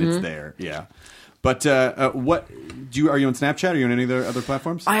it, and it's there. Yeah. But what are you on Snapchat? Are you on any other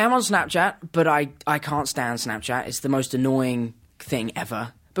platforms? I am on Snapchat, but I can't stand Snapchat. It's the most annoying thing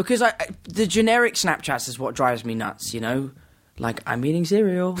ever. Because the generic Snapchats is what drives me nuts, you know? I'm eating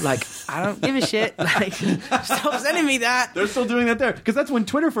cereal. I don't give a shit. Stop sending me that. They're still doing that there. Because that's when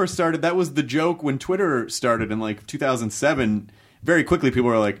Twitter first started. That was the joke when Twitter started in 2007. Very quickly, people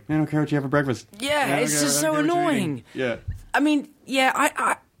were like, I don't care what you have for breakfast. Yeah, it's just so annoying. Yeah. I mean, yeah,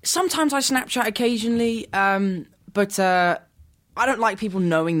 I sometimes I Snapchat occasionally, but I don't like people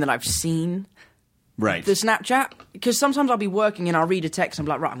knowing that I've seen the Snapchat, because sometimes I'll be working and I'll read a text and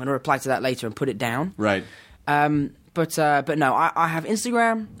I'm like, right, I'm going to reply to that later and put it down. Right. But no, I have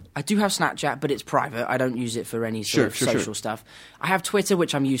Instagram. I do have Snapchat, but it's private. I don't use it for any sort of social stuff. I have Twitter,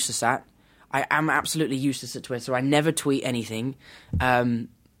 which I'm useless at. I am absolutely useless at Twitter. I never tweet anything. And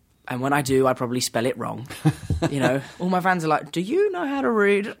when I do, I probably spell it wrong. You know, all my fans are like, do you know how to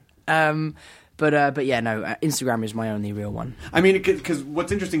read? But yeah, no, Instagram is my only real one. I mean, because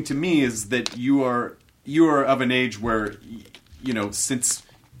what's interesting to me is that you are of an age where, you know, since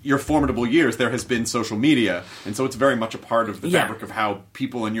your formidable years, there has been social media, and so it's very much a part of the fabric of how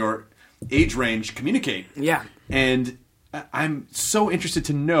people in your age range communicate. Yeah. And I'm so interested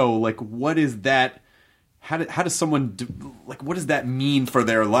to know, like, what is that? How does someone what does that mean for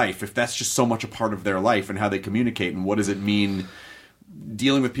their life if that's just so much a part of their life and how they communicate, and what does it mean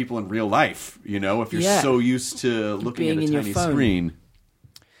dealing with people in real life? If you're so used to looking Being at a in your tiny phone. screen.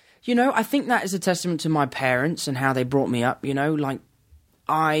 I think that is a testament to my parents and how they brought me up. Like,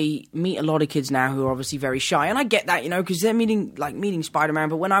 I meet a lot of kids now who are obviously very shy, and I get that, because they're meeting Spider-Man.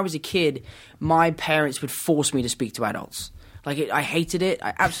 But when I was a kid, my parents would force me to speak to adults. Like, I hated it.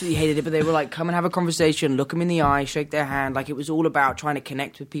 I absolutely hated it. But they were like, come and have a conversation, look them in the eye, shake their hand. Like, it was all about trying to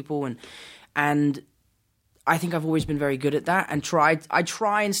connect with people. And I think I've always been very good at that. And I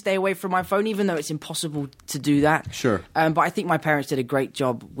try and stay away from my phone, even though it's impossible to do that. Sure. But I think my parents did a great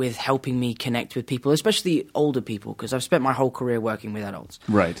job with helping me connect with people, especially older people, because I've spent my whole career working with adults.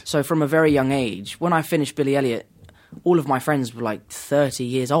 Right. So from a very young age, when I finished Billy Elliot, all of my friends were like 30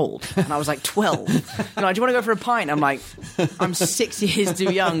 years old, and I was like 12. Do you want to go for a pint? I'm like, I'm 6 years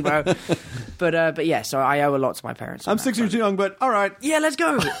too young, bro. But yeah, so I owe a lot to my parents. I'm 6 years too young, but all right. Yeah, let's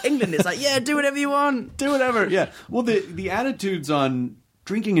go. England is like, yeah, do whatever you want. Do whatever. Yeah. Well, the attitudes on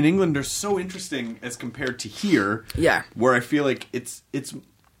drinking in England are so interesting as compared to here. Yeah. Where I feel like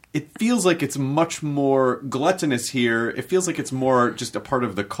it feels like it's much more gluttonous here. It feels like it's more just a part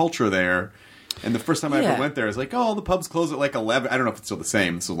of the culture there. And the first time I ever went there, I was like, oh, the pubs close at like 11. I don't know if it's still the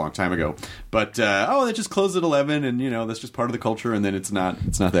same. It's a long time ago. But, they just close at 11, and, that's just part of the culture, and then it's not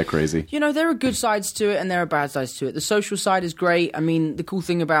that crazy. There are good sides to it, and there are bad sides to it. The social side is great. I mean, the cool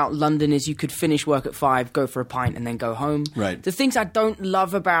thing about London is you could finish work at 5, go for a pint, and then go home. Right. The things I don't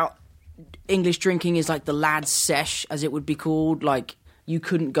love about English drinking is, like, the lads' sesh, as it would be called. Like, you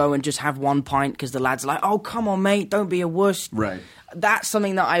couldn't go and just have one pint because the lads are like, oh, come on, mate, don't be a wuss. Right. That's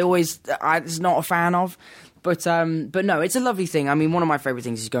something that I was not a fan of. But no, it's a lovely thing. I mean, one of my favourite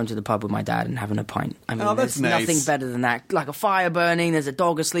things is going to the pub with my dad and having a pint. I mean, that's there's nice. Nothing better than that. Like a fire burning, there's a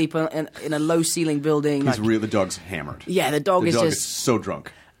dog asleep in a low-ceiling building. The dog's hammered. Yeah, the dog is so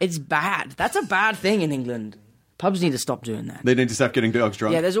drunk. It's bad. That's a bad thing in England. Pubs need to stop doing that. They need to stop getting dogs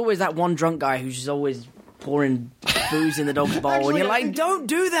drunk? Yeah, there's always that one drunk guy who's just always pouring booze in the dog's bowl. Actually, and you're like, don't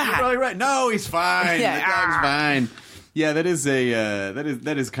do that. You're probably right. No, he's fine. Yeah. The dog's fine. Yeah, that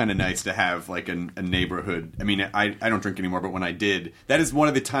is kind of nice to have, like, a neighborhood. I mean, I don't drink anymore, but when I did, that is one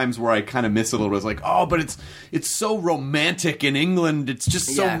of the times where I kind of miss a little bit. It's like, oh, but it's so romantic in England. It's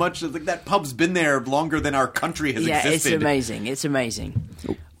just so much. Like, that pub's been there longer than our country has existed. It's amazing.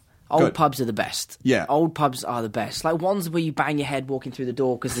 Oh, Old pubs are the best. Yeah. Old pubs are the best. Like ones where you bang your head walking through the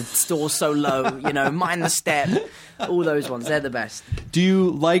door because the store's so low, mind the step. All those ones, they're the best. Do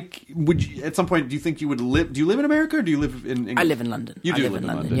you at some point, do you think you would live, do you live in America or do you live in England? I live in London. You do live in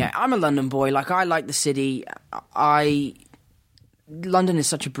London. Yeah, I'm a London boy. Like, I like the city. London is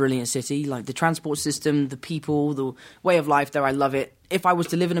such a brilliant city. Like, the transport system, the people, the way of life there, I love it. If I was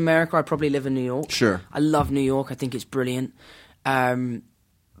to live in America, I'd probably live in New York. Sure. I love New York. I think it's brilliant.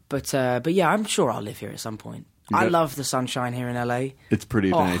 But yeah, I'm sure I'll live here at some point. I love the sunshine here in LA. It's pretty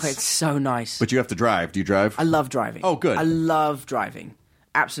nice. Oh, it's so nice. But you have to drive. Do you drive? I love driving. Oh, good. I love driving.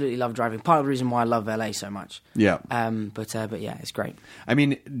 Absolutely love driving. Part of the reason why I love LA so much. Yeah. But yeah, it's great. I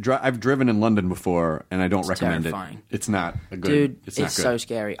mean, I've driven in London before, and I don't recommend terrifying. it. It's not a good. Dude, it's not good. So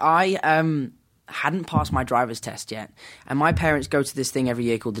scary. I hadn't passed my driver's test yet, and my parents go to this thing every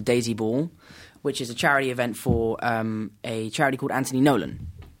year called the Daisy Ball, which is a charity event for a charity called Anthony Nolan.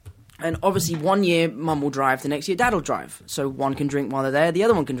 And obviously, one year Mum will drive, the next year Dad will drive. So one can drink while they're there, the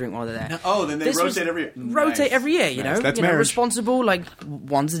other one can drink while they're there. Oh, then they rotate every year. Rotate every year, you know. That's marriage. Responsible, like,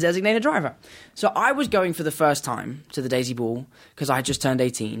 one's a designated driver. So I was going for the first time to the Daisy Ball because I had just turned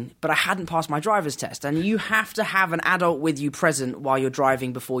 18, but I hadn't passed my driver's test. And you have to have an adult with you present while you're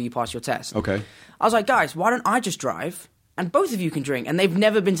driving before you pass your test. Okay. I was like, guys, why don't I just drive? And both of you can drink. And they've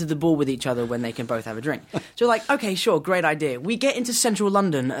never been to the ball with each other when they can both have a drink. So we're like, okay, sure, great idea. We get into central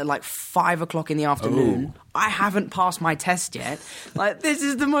London at like 5 o'clock in the afternoon. Ooh. I haven't passed my test yet. Like, this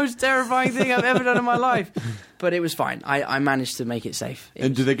is the most terrifying thing I've ever done in my life. But it was fine. I managed to make it safe.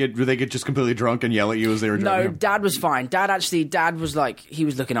 And do they get just completely drunk and yell at you as they were driving? No, Dad was fine. Dad was like, he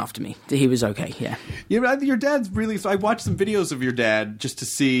was looking after me. He was okay, yeah. Yeah, your dad's really... So I watched some videos of your dad just to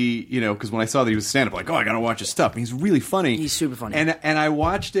see, because when I saw that he was stand-up, like, oh, I got to watch his stuff. And he's really funny. He's super funny. And I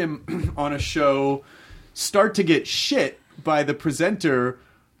watched him on a show start to get shit by the presenter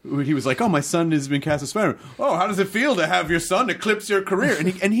he was like, "Oh, my son has been cast as Spider-Man. Oh, how does it feel to have your son eclipse your career?"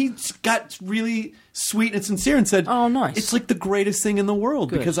 And he got really sweet and sincere and said, "Oh, nice. It's like the greatest thing in the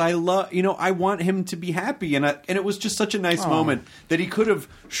world because I love, I want him to be happy." And it was just such a nice moment that he could have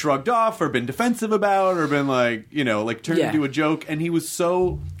shrugged off or been defensive about or been like, turned into a joke. And he was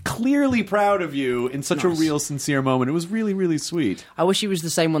so clearly proud of you in such a real, sincere moment. It was really, really sweet. I wish he was the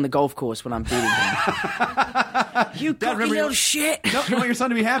same on the golf course when I'm beating him. You cocky little shit. No, you want your son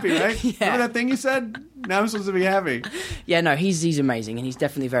to be happy, right? Yeah. Remember that thing you said? Now I'm supposed to be happy. Yeah, no, he's amazing, and he's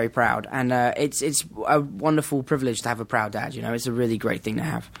definitely very proud. And it's a wonderful privilege to have a proud dad. It's a really great thing to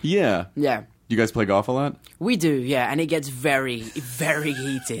have. Yeah. Yeah. You guys play golf a lot? We do, yeah, and it gets very, very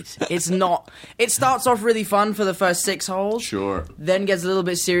heated. It starts off really fun for the first 6 holes. Sure. Then gets a little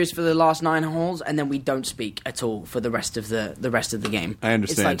bit serious for the last 9 holes, and then we don't speak at all for the rest of the game. I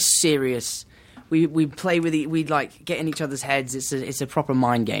understand. It's like serious. We play with we like get in each other's heads. It's a proper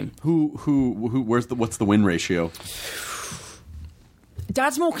mind game. What's the win ratio?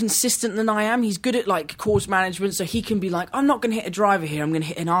 Dad's more consistent than I am. He's good at like course management, so he can be like, I'm not going to hit a driver here. I'm going to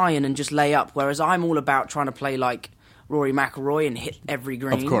hit an iron and just lay up. Whereas I'm all about trying to play like Rory McIlroy and hit every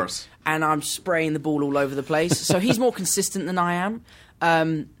green. Of course. And I'm spraying the ball all over the place. So he's more consistent than I am.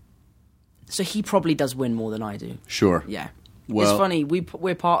 So he probably does win more than I do. Sure. Yeah. Well, it's funny,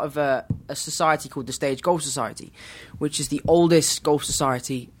 we're part of a society called the Stage Golf Society, which is the oldest golf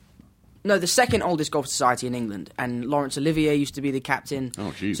society. No, the second oldest golf society in England. And Laurence Olivier used to be the captain.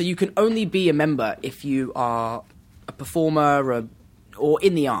 Oh, jeez. So you can only be a member if you are a performer or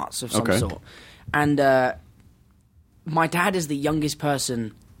in the arts of some sort. And my dad is the youngest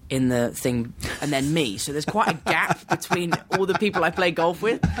person in the thing, and then me. So there's quite a gap between all the people I play golf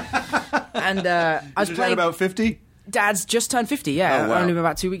with. And I was playing about 50? Dad's just turned 50, yeah, Oh, wow. only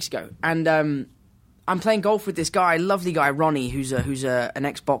about 2 weeks ago. And I'm playing golf with this guy, lovely guy, Ronnie, who's an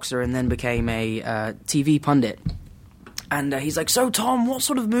ex-boxer and then became a TV pundit. And he's like, "So, Tom, what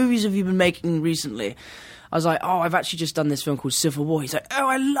sort of movies have you been making recently?" I was like, "Oh, I've actually just done this film called Civil War." He's like, "Oh,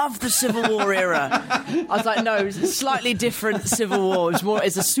 I love the Civil War era." I was like, "No, it's a slightly different Civil War.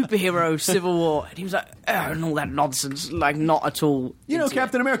 It's a superhero Civil War." And he was like, "Oh, and all that nonsense. Like, not at all."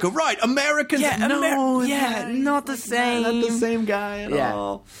 Captain America. Right, Americans. Yeah, not the same. Not the same guy at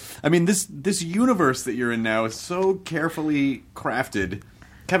all. I mean, this universe that you're in now is so carefully crafted.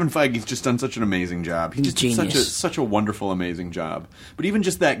 Kevin Feige's just done such an amazing job. He just did such a wonderful, amazing job. But even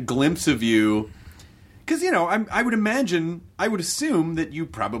just that glimpse of you... Because, I would assume that you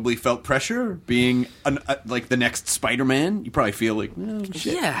probably felt pressure being like the next Spider-Man. You probably feel like, oh,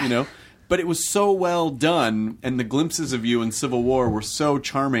 shit, yeah. But it was so well done, and the glimpses of you in Civil War were so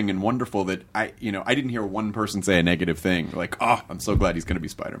charming and wonderful that I didn't hear one person say a negative thing. Like, oh, I'm so glad he's going to be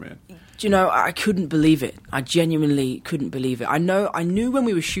Spider-Man. Do you know, I couldn't believe it. I genuinely couldn't believe it. I knew when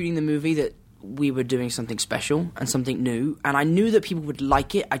we were shooting the movie that we were doing something special and something new, and I knew that people would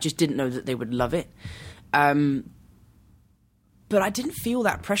like it. I just didn't know that they would love it. But I didn't feel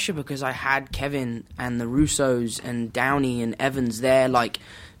that pressure because I had Kevin and the Russos and Downey and Evans there, like,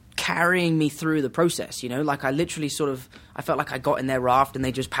 carrying me through the process, Like, I literally I felt like I got in their raft and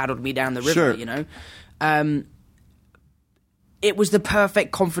they just paddled me down the river, Sure. It was the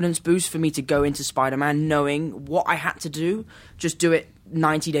perfect confidence boost for me to go into Spider-Man knowing what I had to do, just do it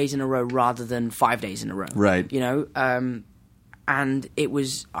 90 days in a row rather than 5 days in a row. Right. And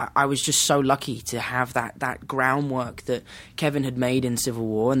I was just so lucky to have that groundwork that Kevin had made in Civil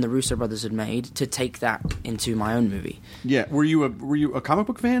War and the Russo brothers had made to take that into my own movie. Yeah. Were you a comic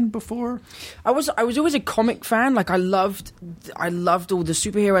book fan before? I was always a comic fan. Like, I loved all the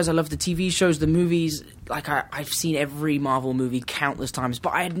superheroes. I loved the TV shows, the movies. Like, I've seen every Marvel movie countless times, but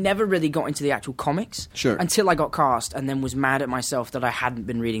I had never really got into the actual comics until I got cast and then was mad at myself that I hadn't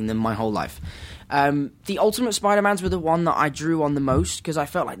been reading them my whole life. The Ultimate Spider-Mans were the one that I drew on the most because I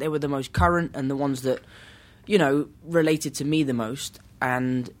felt like they were the most current and the ones that, related to me the most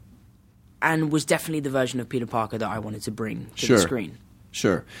and was definitely the version of Peter Parker that I wanted to bring to the screen.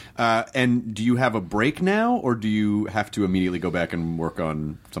 Sure. And do you have a break now, or do you have to immediately go back and work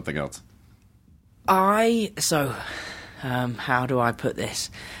on something else? how do I put this?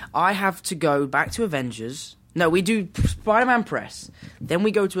 I have to go back to Avengers. No, we do Spider-Man Press. Then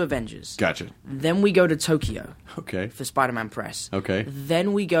we go to Avengers. Gotcha. Then we go to Tokyo. Okay. For Spider-Man Press. Okay.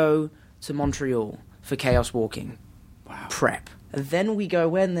 Then we go to Montreal for Chaos Walking. Wow. Prep. And then we go,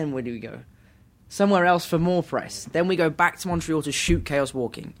 where do we go? Somewhere else for more press. Then we go back to Montreal to shoot Chaos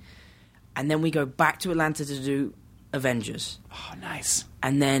Walking. And then we go back to Atlanta to do Avengers. Oh, nice.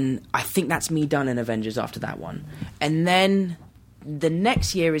 And then I think that's me done in Avengers after that one. And then the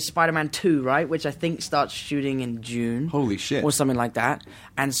next year is Spider-Man 2, right? Which I think starts shooting in June. Holy shit. Or something like that.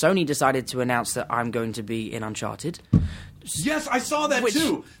 And Sony decided to announce that I'm going to be in Uncharted. Yes, I saw that Which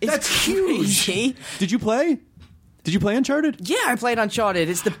too. is That's huge. crazy. Did you play? Did you play Uncharted? Yeah, I played Uncharted.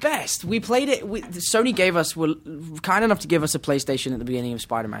 It's the best. We played it. Sony were kind enough to give us a PlayStation at the beginning of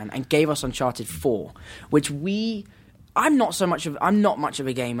Spider-Man and gave us Uncharted 4, which I'm not much of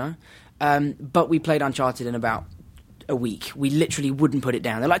a gamer, but we played Uncharted in about a week. We literally wouldn't put it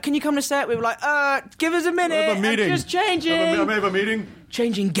down. They're like, "Can you come to set?" We were like, give us a minute. I have a meeting. I'm just changing. I have a meeting.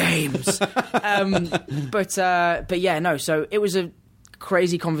 Changing games. But yeah, no. So it was a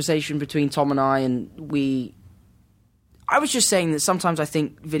crazy conversation between Tom and I was just saying that sometimes I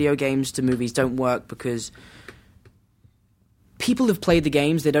think video games to movies don't work because people have played the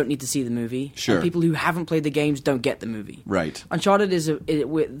games, they don't need to see the movie. Sure. And people who haven't played the games don't get the movie. Right. Uncharted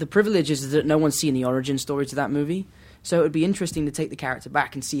the privilege is that no one's seen the origin story to that movie. So it would be interesting to take the character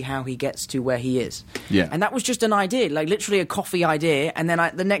back and see how he gets to where he is. Yeah. And that was just an idea, like literally a coffee idea. And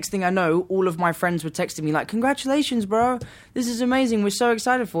then the next thing I know, all of my friends were texting me like, "Congratulations, bro. This is amazing. We're so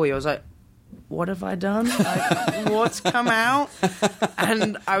excited for you." I was like, what have I done? Like, what's come out?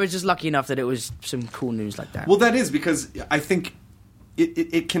 And I was just lucky enough that it was some cool news like that. Well, that is because I think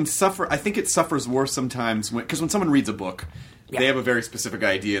it can suffer. I think it suffers worse sometimes because when someone reads a book, they have a very specific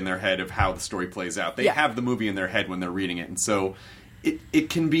idea in their head of how the story plays out. They have the movie in their head when they're reading it, and so it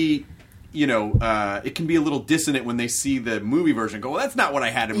can be, it can be a little dissonant when they see the movie version and go, "Well, that's not what I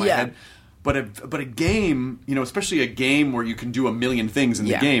had in my head." But a game, especially a game where you can do a million things in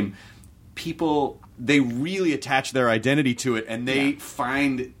the game. People, they really attach their identity to it, and they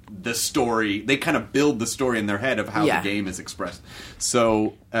find the story. They kind of build the story in their head of how the game is expressed.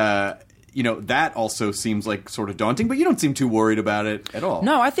 So, that also seems like sort of daunting, but you don't seem too worried about it at all.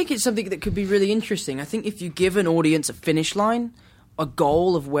 No, I think it's something that could be really interesting. I think if you give an audience a finish line, a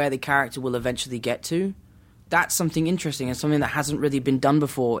goal of where the character will eventually get to, that's something interesting and something that hasn't really been done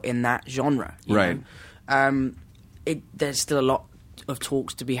before in that genre. Right. There's still a lot of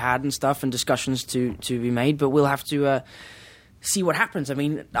talks to be had and stuff and discussions to be made, but we'll have to see what happens. I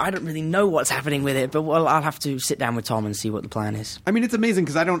mean, I don't really know what's happening with it, but I'll have to sit down with Tom and see what the plan is. I mean, it's amazing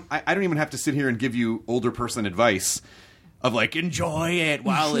because I don't even have to sit here and give you older person advice of like, enjoy it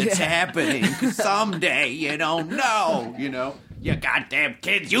while it's happening, because someday you don't know, You goddamn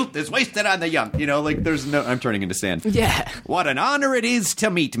kids, youth is wasted on the young. There's no... I'm turning into Stan. Yeah. What an honor it is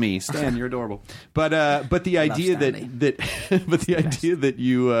to meet me. Stan, you're adorable. But the idea that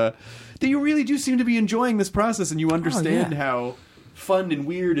you really do seem to be enjoying this process and you understand how fun and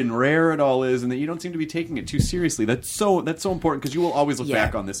weird and rare it all is, and that you don't seem to be taking it too seriously. That's so important because you will always look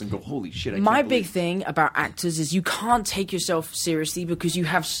back on this and go, holy shit, I can't My believe big thing about actors is you can't take yourself seriously because you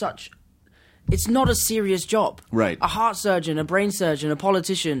have such... It's not a serious job. Right. A heart surgeon, a brain surgeon, a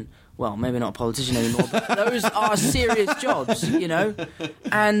politician. Well, maybe not a politician anymore, but those are serious jobs,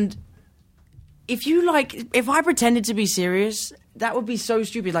 And if I pretended to be serious, that would be so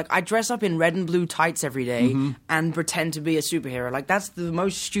stupid. Like, I dress up in red and blue tights every day and pretend to be a superhero. Like, that's the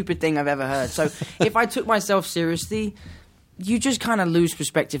most stupid thing I've ever heard. So if I took myself seriously, you just kind of lose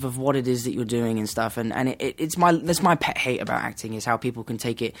perspective of what it is that you're doing and stuff, and that's my pet hate about acting is how people can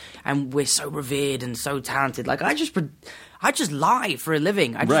take it, and we're so revered and so talented. Like I just lie for a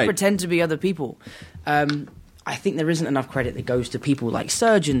living. I just pretend to be other people. I think there isn't enough credit that goes to people like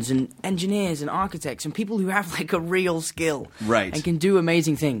surgeons and engineers and architects and people who have like a real skill, and can do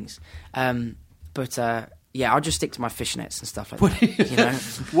amazing things. Yeah, I'll just stick to my fishnets and stuff like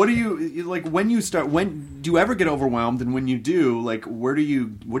that. What do you like when you start? When do you ever get overwhelmed? And when you do, like, what do you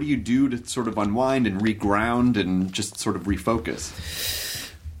do to sort of unwind and reground and just sort of refocus?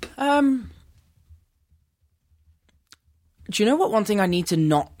 Do you know what? One thing I need to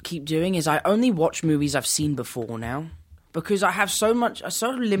not keep doing is I only watch movies I've seen before now, because I have so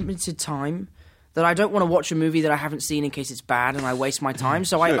limited time that I don't want to watch a movie that I haven't seen in case it's bad and I waste my time.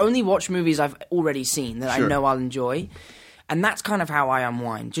 So I only watch movies I've already seen that I know I'll enjoy. And that's kind of how I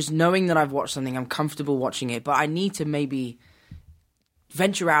unwind. Just knowing that I've watched something, I'm comfortable watching it, but I need to maybe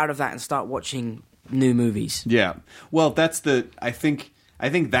venture out of that and start watching new movies. Yeah. Well, I think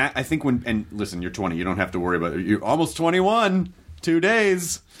when, and listen, you're 20, you don't have to worry about it. You're almost 21. 2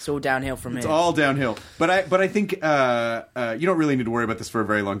 days. It's all downhill from here. It's all downhill. But I think you don't really need to worry about this for a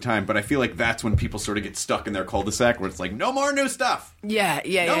very long time. But I feel like that's when people sort of get stuck in their cul-de-sac where it's like, no more new stuff. Yeah.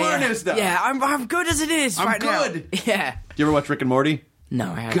 No more new stuff. Yeah, I'm good as it is. I'm good. Now. Yeah. Do you ever watch Rick and Morty?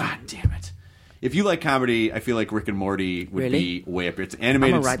 No, I haven't. God damn it! If you like comedy, I feel like Rick and Morty would be way up here. It's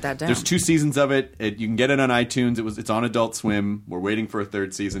animated. I'm gonna write that down. There's 2 seasons of it. You can get it on iTunes. It's on Adult Swim. We're waiting for a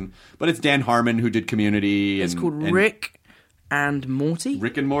 3rd season. But it's Dan Harmon who did Community. It's called Rick and Morty.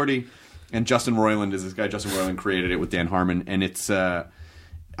 Rick and Morty. And Justin Roiland is this guy. Justin Roiland created it with Dan Harmon. And it's...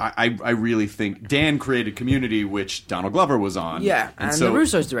 I really think Dan created Community, which Donald Glover was on. Yeah, and the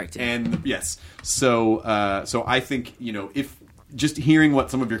Russos directed. And yes. So I think, if just hearing what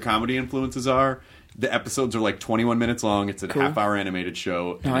some of your comedy influences are, the episodes are like 21 minutes long. It's a half-hour animated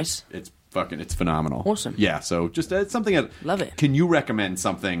show. Nice. It's phenomenal. Awesome. Yeah, so just something that... Love it. Can you recommend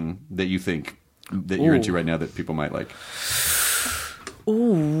something that you think that you're into right now that people might like?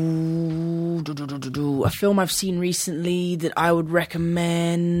 Ooh, a film I've seen recently that I would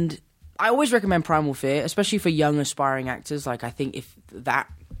recommend. I always recommend Primal Fear, especially for young aspiring actors. Like, I think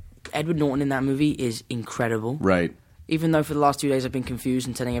Edward Norton in that movie is incredible. Right. Even though for the last 2 days I've been confused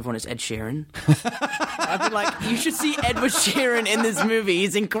and telling everyone it's Ed Sheeran. I've been like, you should see Edward Sheeran in this movie.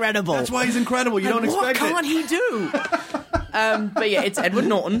 He's incredible. That's why he's incredible. You don't expect it. What can't he do? But yeah, it's Edward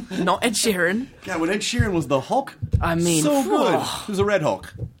Norton, not Ed Sheeran. God, when Ed Sheeran was the Hulk, I mean, so good. He was a red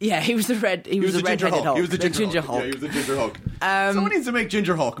Hulk. Yeah, he was the red. He was the red-headed Hulk. He was the ginger Hulk. Yeah, he was the ginger Hulk. Someone needs to make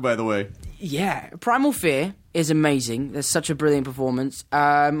Ginger Hulk, by the way. Yeah, Primal Fear is amazing. There's such a brilliant performance.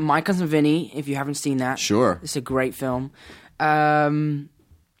 My Cousin Vinny, if you haven't seen that, sure, it's a great film. I'm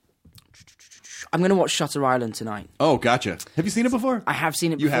going to watch Shutter Island tonight. Oh, gotcha. Have you seen it before? I have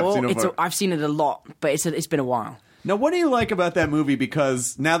seen it before. You have seen it before. I've seen it a lot, but it's been a while. Now, what do you like about that movie?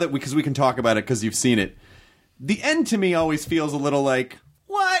 Because we can talk about it because you've seen it. The end to me always feels a little like,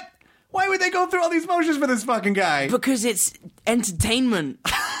 what? Why would they go through all these motions for this fucking guy? Because it's entertainment.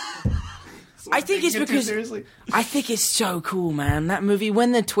 I think it's because seriously? I think it's so cool, man. That movie,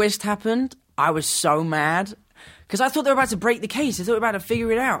 when the twist happened, I was so mad because I thought they were about to break the case. I thought they were about to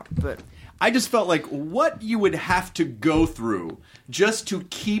figure it out, but I just felt like what you would have to go through just to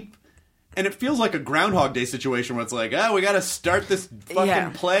keep. And it feels like a Groundhog Day situation where it's like, we got to start this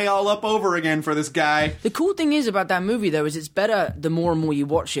fucking play all up over again for this guy. The cool thing is about that movie, though, is it's better the more and more you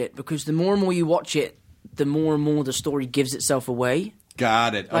watch it, because the more and more you watch it, the more and more the story gives itself away.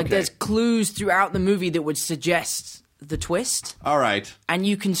 Got it. Okay. Like, there's clues throughout the movie that would suggest the twist. All right. And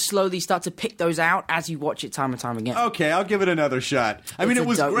you can slowly start to pick those out as you watch it time and time again. Okay, I'll give it another shot. I mean, it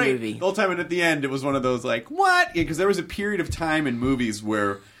was great. Movie. The whole time, and at the end, it was one of those like, what? Because there was a period of time in movies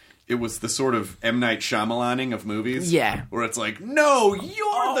where it was the sort of M. Night Shyamalan-ing of movies. Yeah. Where it's like, no,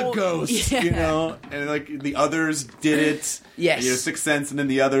 you're the ghost, yeah. And like the others did it. Yes. Sixth Sense and then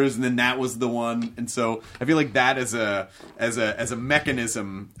the others, and then that was the one. And so I feel like that as a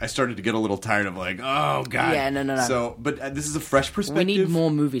mechanism, I started to get a little tired of like, oh, God. Yeah, no. So, but this is a fresh perspective. We need more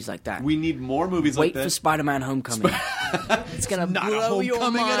movies like that. We need more movies like that. Wait for Spider-Man Homecoming. It's going to blow your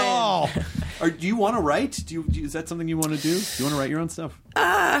mind. Not a homecoming at all. Do you want to write? Is that something you want to do? Do you want to write your own stuff?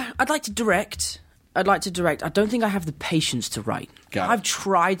 I'd like to direct. I don't think I have the patience to write. I've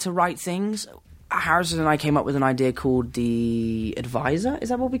tried to write things. Harrison and I came up with an idea called The Advisor. Is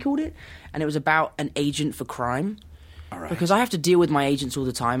that what we called it? And it was about an agent for crime. All right. Because I have to deal with my agents all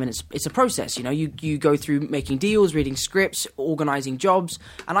the time, and it's a process. You go through making deals, reading scripts, organizing jobs,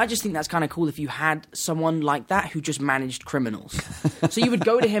 and I just think that's kind of cool if you had someone like that who just managed criminals. So you would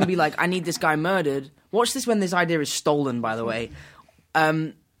go to him and be like, I need this guy murdered. Watch this when this idea is stolen, by the way.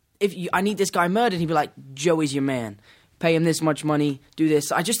 I need this guy murdered, he'd be like, Joey's your man. Pay him this much money, do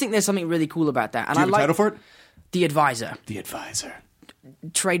this. I just think there's something really cool about that. And do you have a title for it? The Advisor. The Advisor.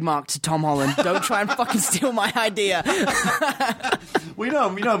 Trademark to Tom Holland. Don't try and fucking steal my idea. We know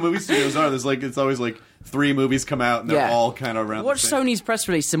how movie studios are. It's always like 3 movies come out and they're all kind of around. Watch Sony's press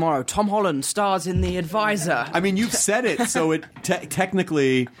release tomorrow. Tom Holland stars in The Advisor. I mean, you've said it, so it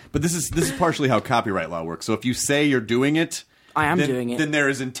technically, but this is partially how copyright law works. So if you say you're doing it, I am doing it. Then there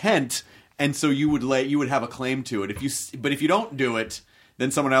is intent, and so you would have a claim to it. But if you don't do it, then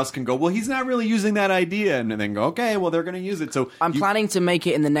someone else can go, well, he's not really using that idea, and then go, okay, well, they're going to use it. So I'm planning to make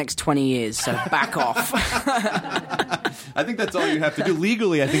it in the next 20 years, so back off. I think that's all you have to do.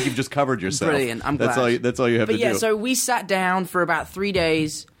 Legally, I think you've just covered yourself. Brilliant, I'm glad. That's all you have to do. But yeah, so we sat down for about 3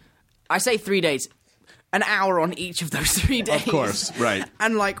 days. I say 3 days. An hour on each of those 3 days. Of course, right.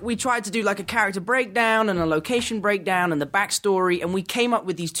 And we tried to do a character breakdown and a location breakdown and the backstory, and we came up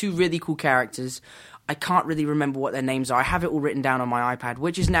with these 2 really cool characters. I can't really remember what their names are. I have it all written down on my iPad,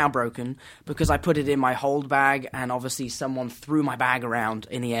 which is now broken because I put it in my hold bag, and obviously someone threw my bag around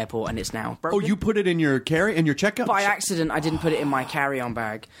in the airport, and it's now broken. Oh, you put it in your checkout? By accident, I didn't put it in my carry-on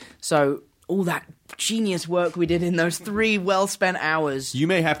bag. So all that genius work we did in those 3 well-spent hours. You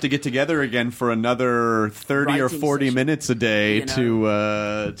may have to get together again for another 30 or 40 minutes a day to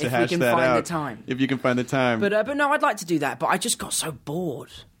hash that out. If we can find the time. If you can find the time. But no, I'd like to do that, but I just got so bored.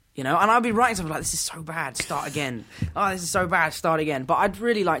 You know, and I'd be writing something like, this is so bad, start again. Oh, this is so bad, start again. But I'd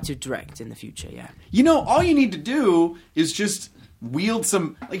really like to direct in the future, yeah. You know, all you need to do is just wield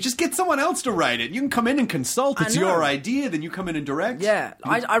some, like, just get someone else to write it. You can come in and consult. It's your idea, then you come in and direct. Yeah.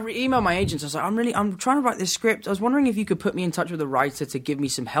 I emailed my agents. I was like, I'm trying to write this script. I was wondering if you could put me in touch with a writer to give me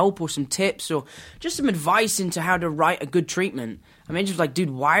some help or some tips or just some advice into how to write a good treatment. My agent was like, dude,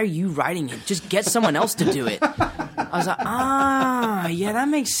 why are you writing it? Just get someone else to do it. I was like, yeah, that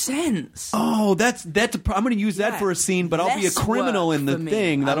makes sense. Oh, that's I'm going to use that for a scene, but I'll be a criminal in the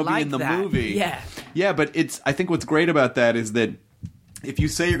thing. That'll be in the movie. Yeah. Yeah, but I think what's great about that is that if you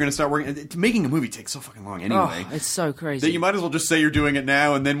say you're going to start working, making a movie takes so fucking long anyway. Oh, it's so crazy. That you might as well just say you're doing it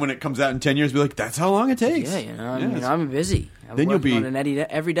now, and then when it comes out in 10 years, be like, that's how long it takes. Yeah, you know, I mean, I'm busy. Then you'll be on an edit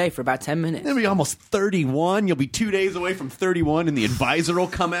every day for about 10 minutes. Then you'll be almost 31. You'll be 2 days away from 31, and The Advisor will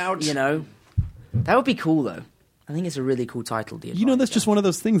come out. You know, that would be cool, though. I think it's a really cool title, The Advisor. You know, that's just one of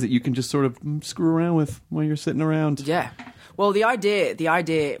those things that you can just sort of screw around with while you're sitting around. Yeah. Well, the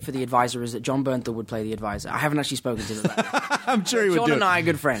idea for The Advisor is that John Bernthal would play the advisor. I haven't actually spoken to him about it. I'm sure he would do it. John and I are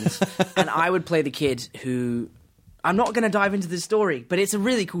good friends. And I would play the kid who... I'm not going to dive into this story, but it's a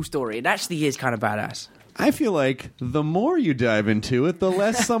really cool story. It actually is kind of badass. I feel like the more you dive into it, the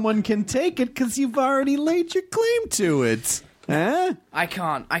less someone can take it because you've already laid your claim to it. Huh? I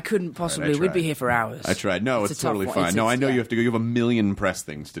can't. I couldn't possibly. Right, We'd be here for hours. I tried. No, it's totally one. fine. I know you have to go. You have a million press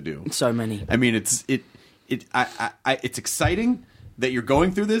things to do. So many. I mean, it's exciting that you're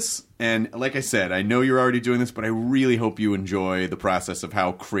going through this, and like I said, I know you're already doing this, but I really hope you enjoy the process of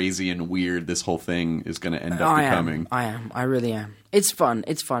how crazy and weird this whole thing is going to end up becoming. I am. I really am. It's fun.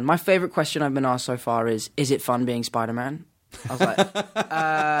 It's fun. My favorite question I've been asked so far is it fun being Spider-Man? I was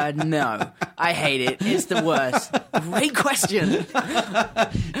like, no. I hate it. It's the worst. Great question.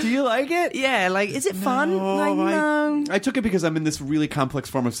 Do you like it? Yeah, like, is it fun? Like, no. I took it because I'm in this really complex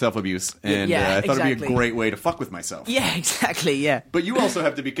form of self-abuse, and I thought it'd be a great way to fuck with myself. Yeah, exactly, yeah. But you also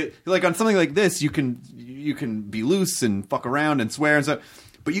have to be, like, on something like this, you can be loose and fuck around and swear and stuff,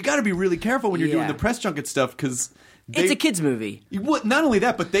 but you got to be really careful when you're doing the press junket stuff, because it's a kid's movie. Not only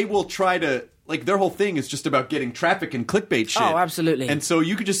that, but they will try to... Like, their whole thing is just about getting traffic and clickbait shit. Oh, absolutely. And so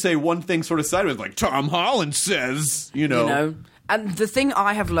you could just say one thing sort of sideways, like, Tom Holland says, you know. And the thing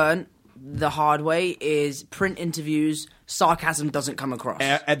I have learned the hard way is print interviews, sarcasm doesn't come across.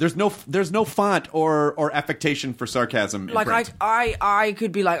 There's no font or affectation for sarcasm in print. I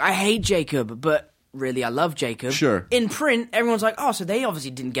could be like, I hate Jacob, but really I love Jacob. Sure. In print, everyone's like, oh, so they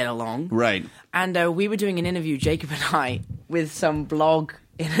obviously didn't get along. Right. And we were doing an interview, Jacob and I, with some blog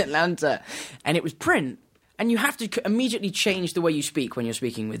in Atlanta, and it was print, and you have to immediately change the way you speak when you're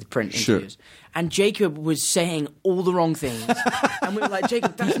speaking with print interviews. Sure. And Jacob was saying all the wrong things, and we were like,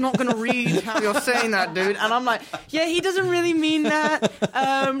 Jacob, that's not going to read how you're saying that, dude. And I'm like, yeah, he doesn't really mean that. Like,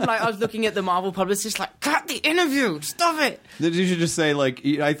 I was looking at the Marvel publicist, like, cut the interview, stop it. You should just say, like,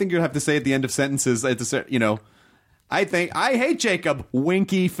 I think you'd have to say at the end of sentences, you know, I hate Jacob,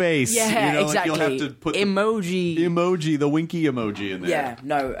 winky face. Yeah, you know, exactly. Like you'll have to put the winky emoji in there. Yeah,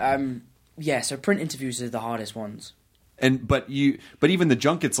 no, so print interviews are the hardest ones. But even the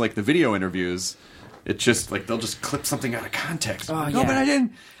junkets, like the video interviews, it's just like they'll just clip something out of context. Oh, like, no, yeah. but I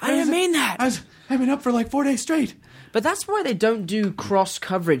didn't mean that. I've been up for like 4 days straight. But that's why they don't do cross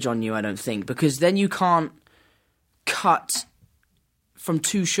coverage on you, I don't think, because then you can't cut from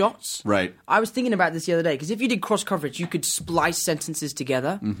two shots. Right. I was thinking about this the other day, because if you did cross coverage, you could splice sentences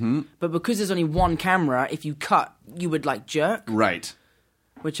together. Mm-hmm. But because there's only one camera, if you cut, you would like jerk. Right.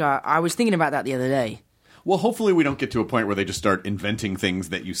 Which I was thinking about that the other day. Well, hopefully we don't get to a point where they just start inventing things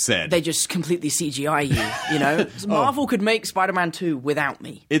that you said. They just completely CGI you, you know? Marvel could make Spider-Man 2 without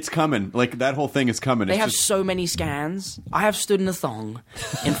me. It's coming. Like, that whole thing is coming. They have so many scans. I have stood in a thong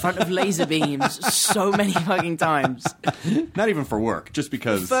in front of laser beams so many fucking times. Not even for work, just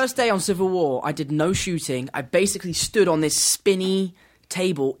because... The first day on Civil War, I did no shooting. I basically stood on this spinny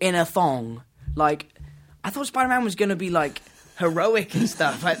table in a thong. Like, I thought Spider-Man was going to be, like... heroic and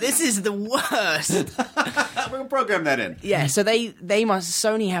stuff. Like, this is the worst. We're gonna program that in. Yeah, so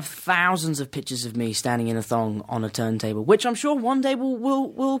Sony have thousands of pictures of me standing in a thong on a turntable, which I'm sure one day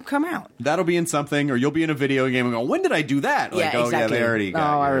will come out. That'll be in something, or you'll be in a video game and go, when did I do that? Like, yeah, exactly. They already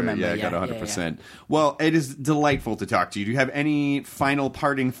got I remember. Yeah, got 100%. Yeah. Well, it is delightful to talk to you. Do you have any final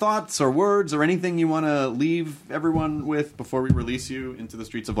parting thoughts or words or anything you want to leave everyone with before we release you into the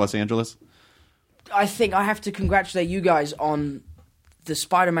streets of Los Angeles? I think I have to congratulate you guys on the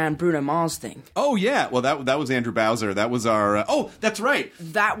Spider-Man Bruno Mars thing. Oh, yeah. Well, that was Andrew Bowser. That was our... that's right.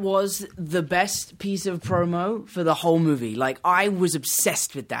 That was the best piece of promo for the whole movie. Like, I was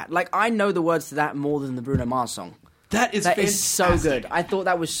obsessed with that. Like, I know the words to that more than the Bruno Mars song. That is so fantastic. good. I thought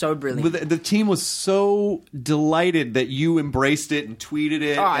that was so brilliant. The team was so delighted that you embraced it and tweeted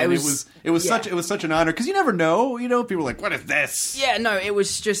it. Oh, and it was such an honor because you never know. People are like, "What is this?" Yeah, no, it was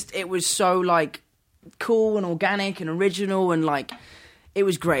so like cool and organic and original and like it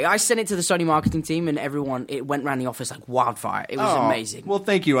was great. I sent it to the Sony marketing team and it went around the office like wildfire. It was amazing. Well,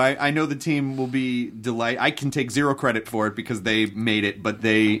 thank you. I know the team will be delighted. I can take zero credit for it because they made it, but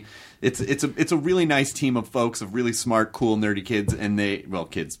it's a really nice team of folks, of really smart, cool, nerdy kids, and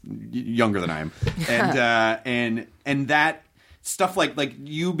kids younger than I am, and that stuff like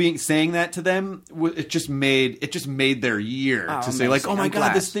you saying that to them, it just made their year to say like, oh my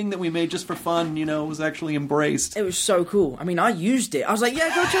god, this thing that we made just for fun, was actually embraced. It was so cool. I mean, I used it. I was like, yeah,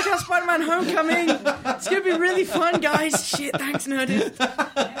 go check out Spider-Man Homecoming. It's gonna be really fun, guys. Shit, thanks, Nerdist.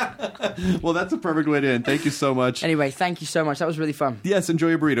 Well, that's a perfect way to end. Thank you so much. Anyway, thank you so much. That was really fun. Yes, enjoy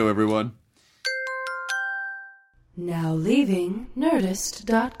your burrito, everyone. Now leaving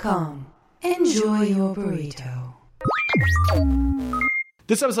Nerdist.com. Enjoy your burrito.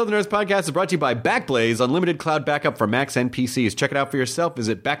 This episode of the Nerdist Podcast is brought to you by Backblaze, unlimited cloud backup for Macs and PCs. Check it out for yourself.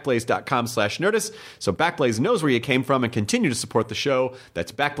 Visit backblaze.com/Nerdist so Backblaze knows where you came from and continue to support the show.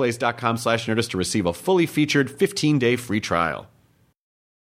 That's backblaze.com/Nerdist to receive a fully featured 15-day free trial.